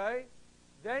 okay,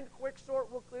 then Quicksort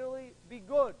will clearly be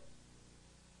good.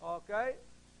 Okay?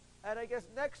 And I guess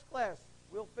next class,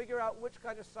 we'll figure out which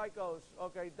kind of psychos,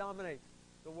 okay, dominate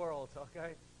the world,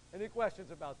 okay? Any questions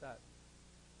about that?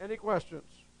 Any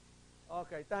questions?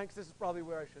 Okay, thanks. This is probably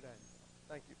where I should end.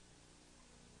 Thank you.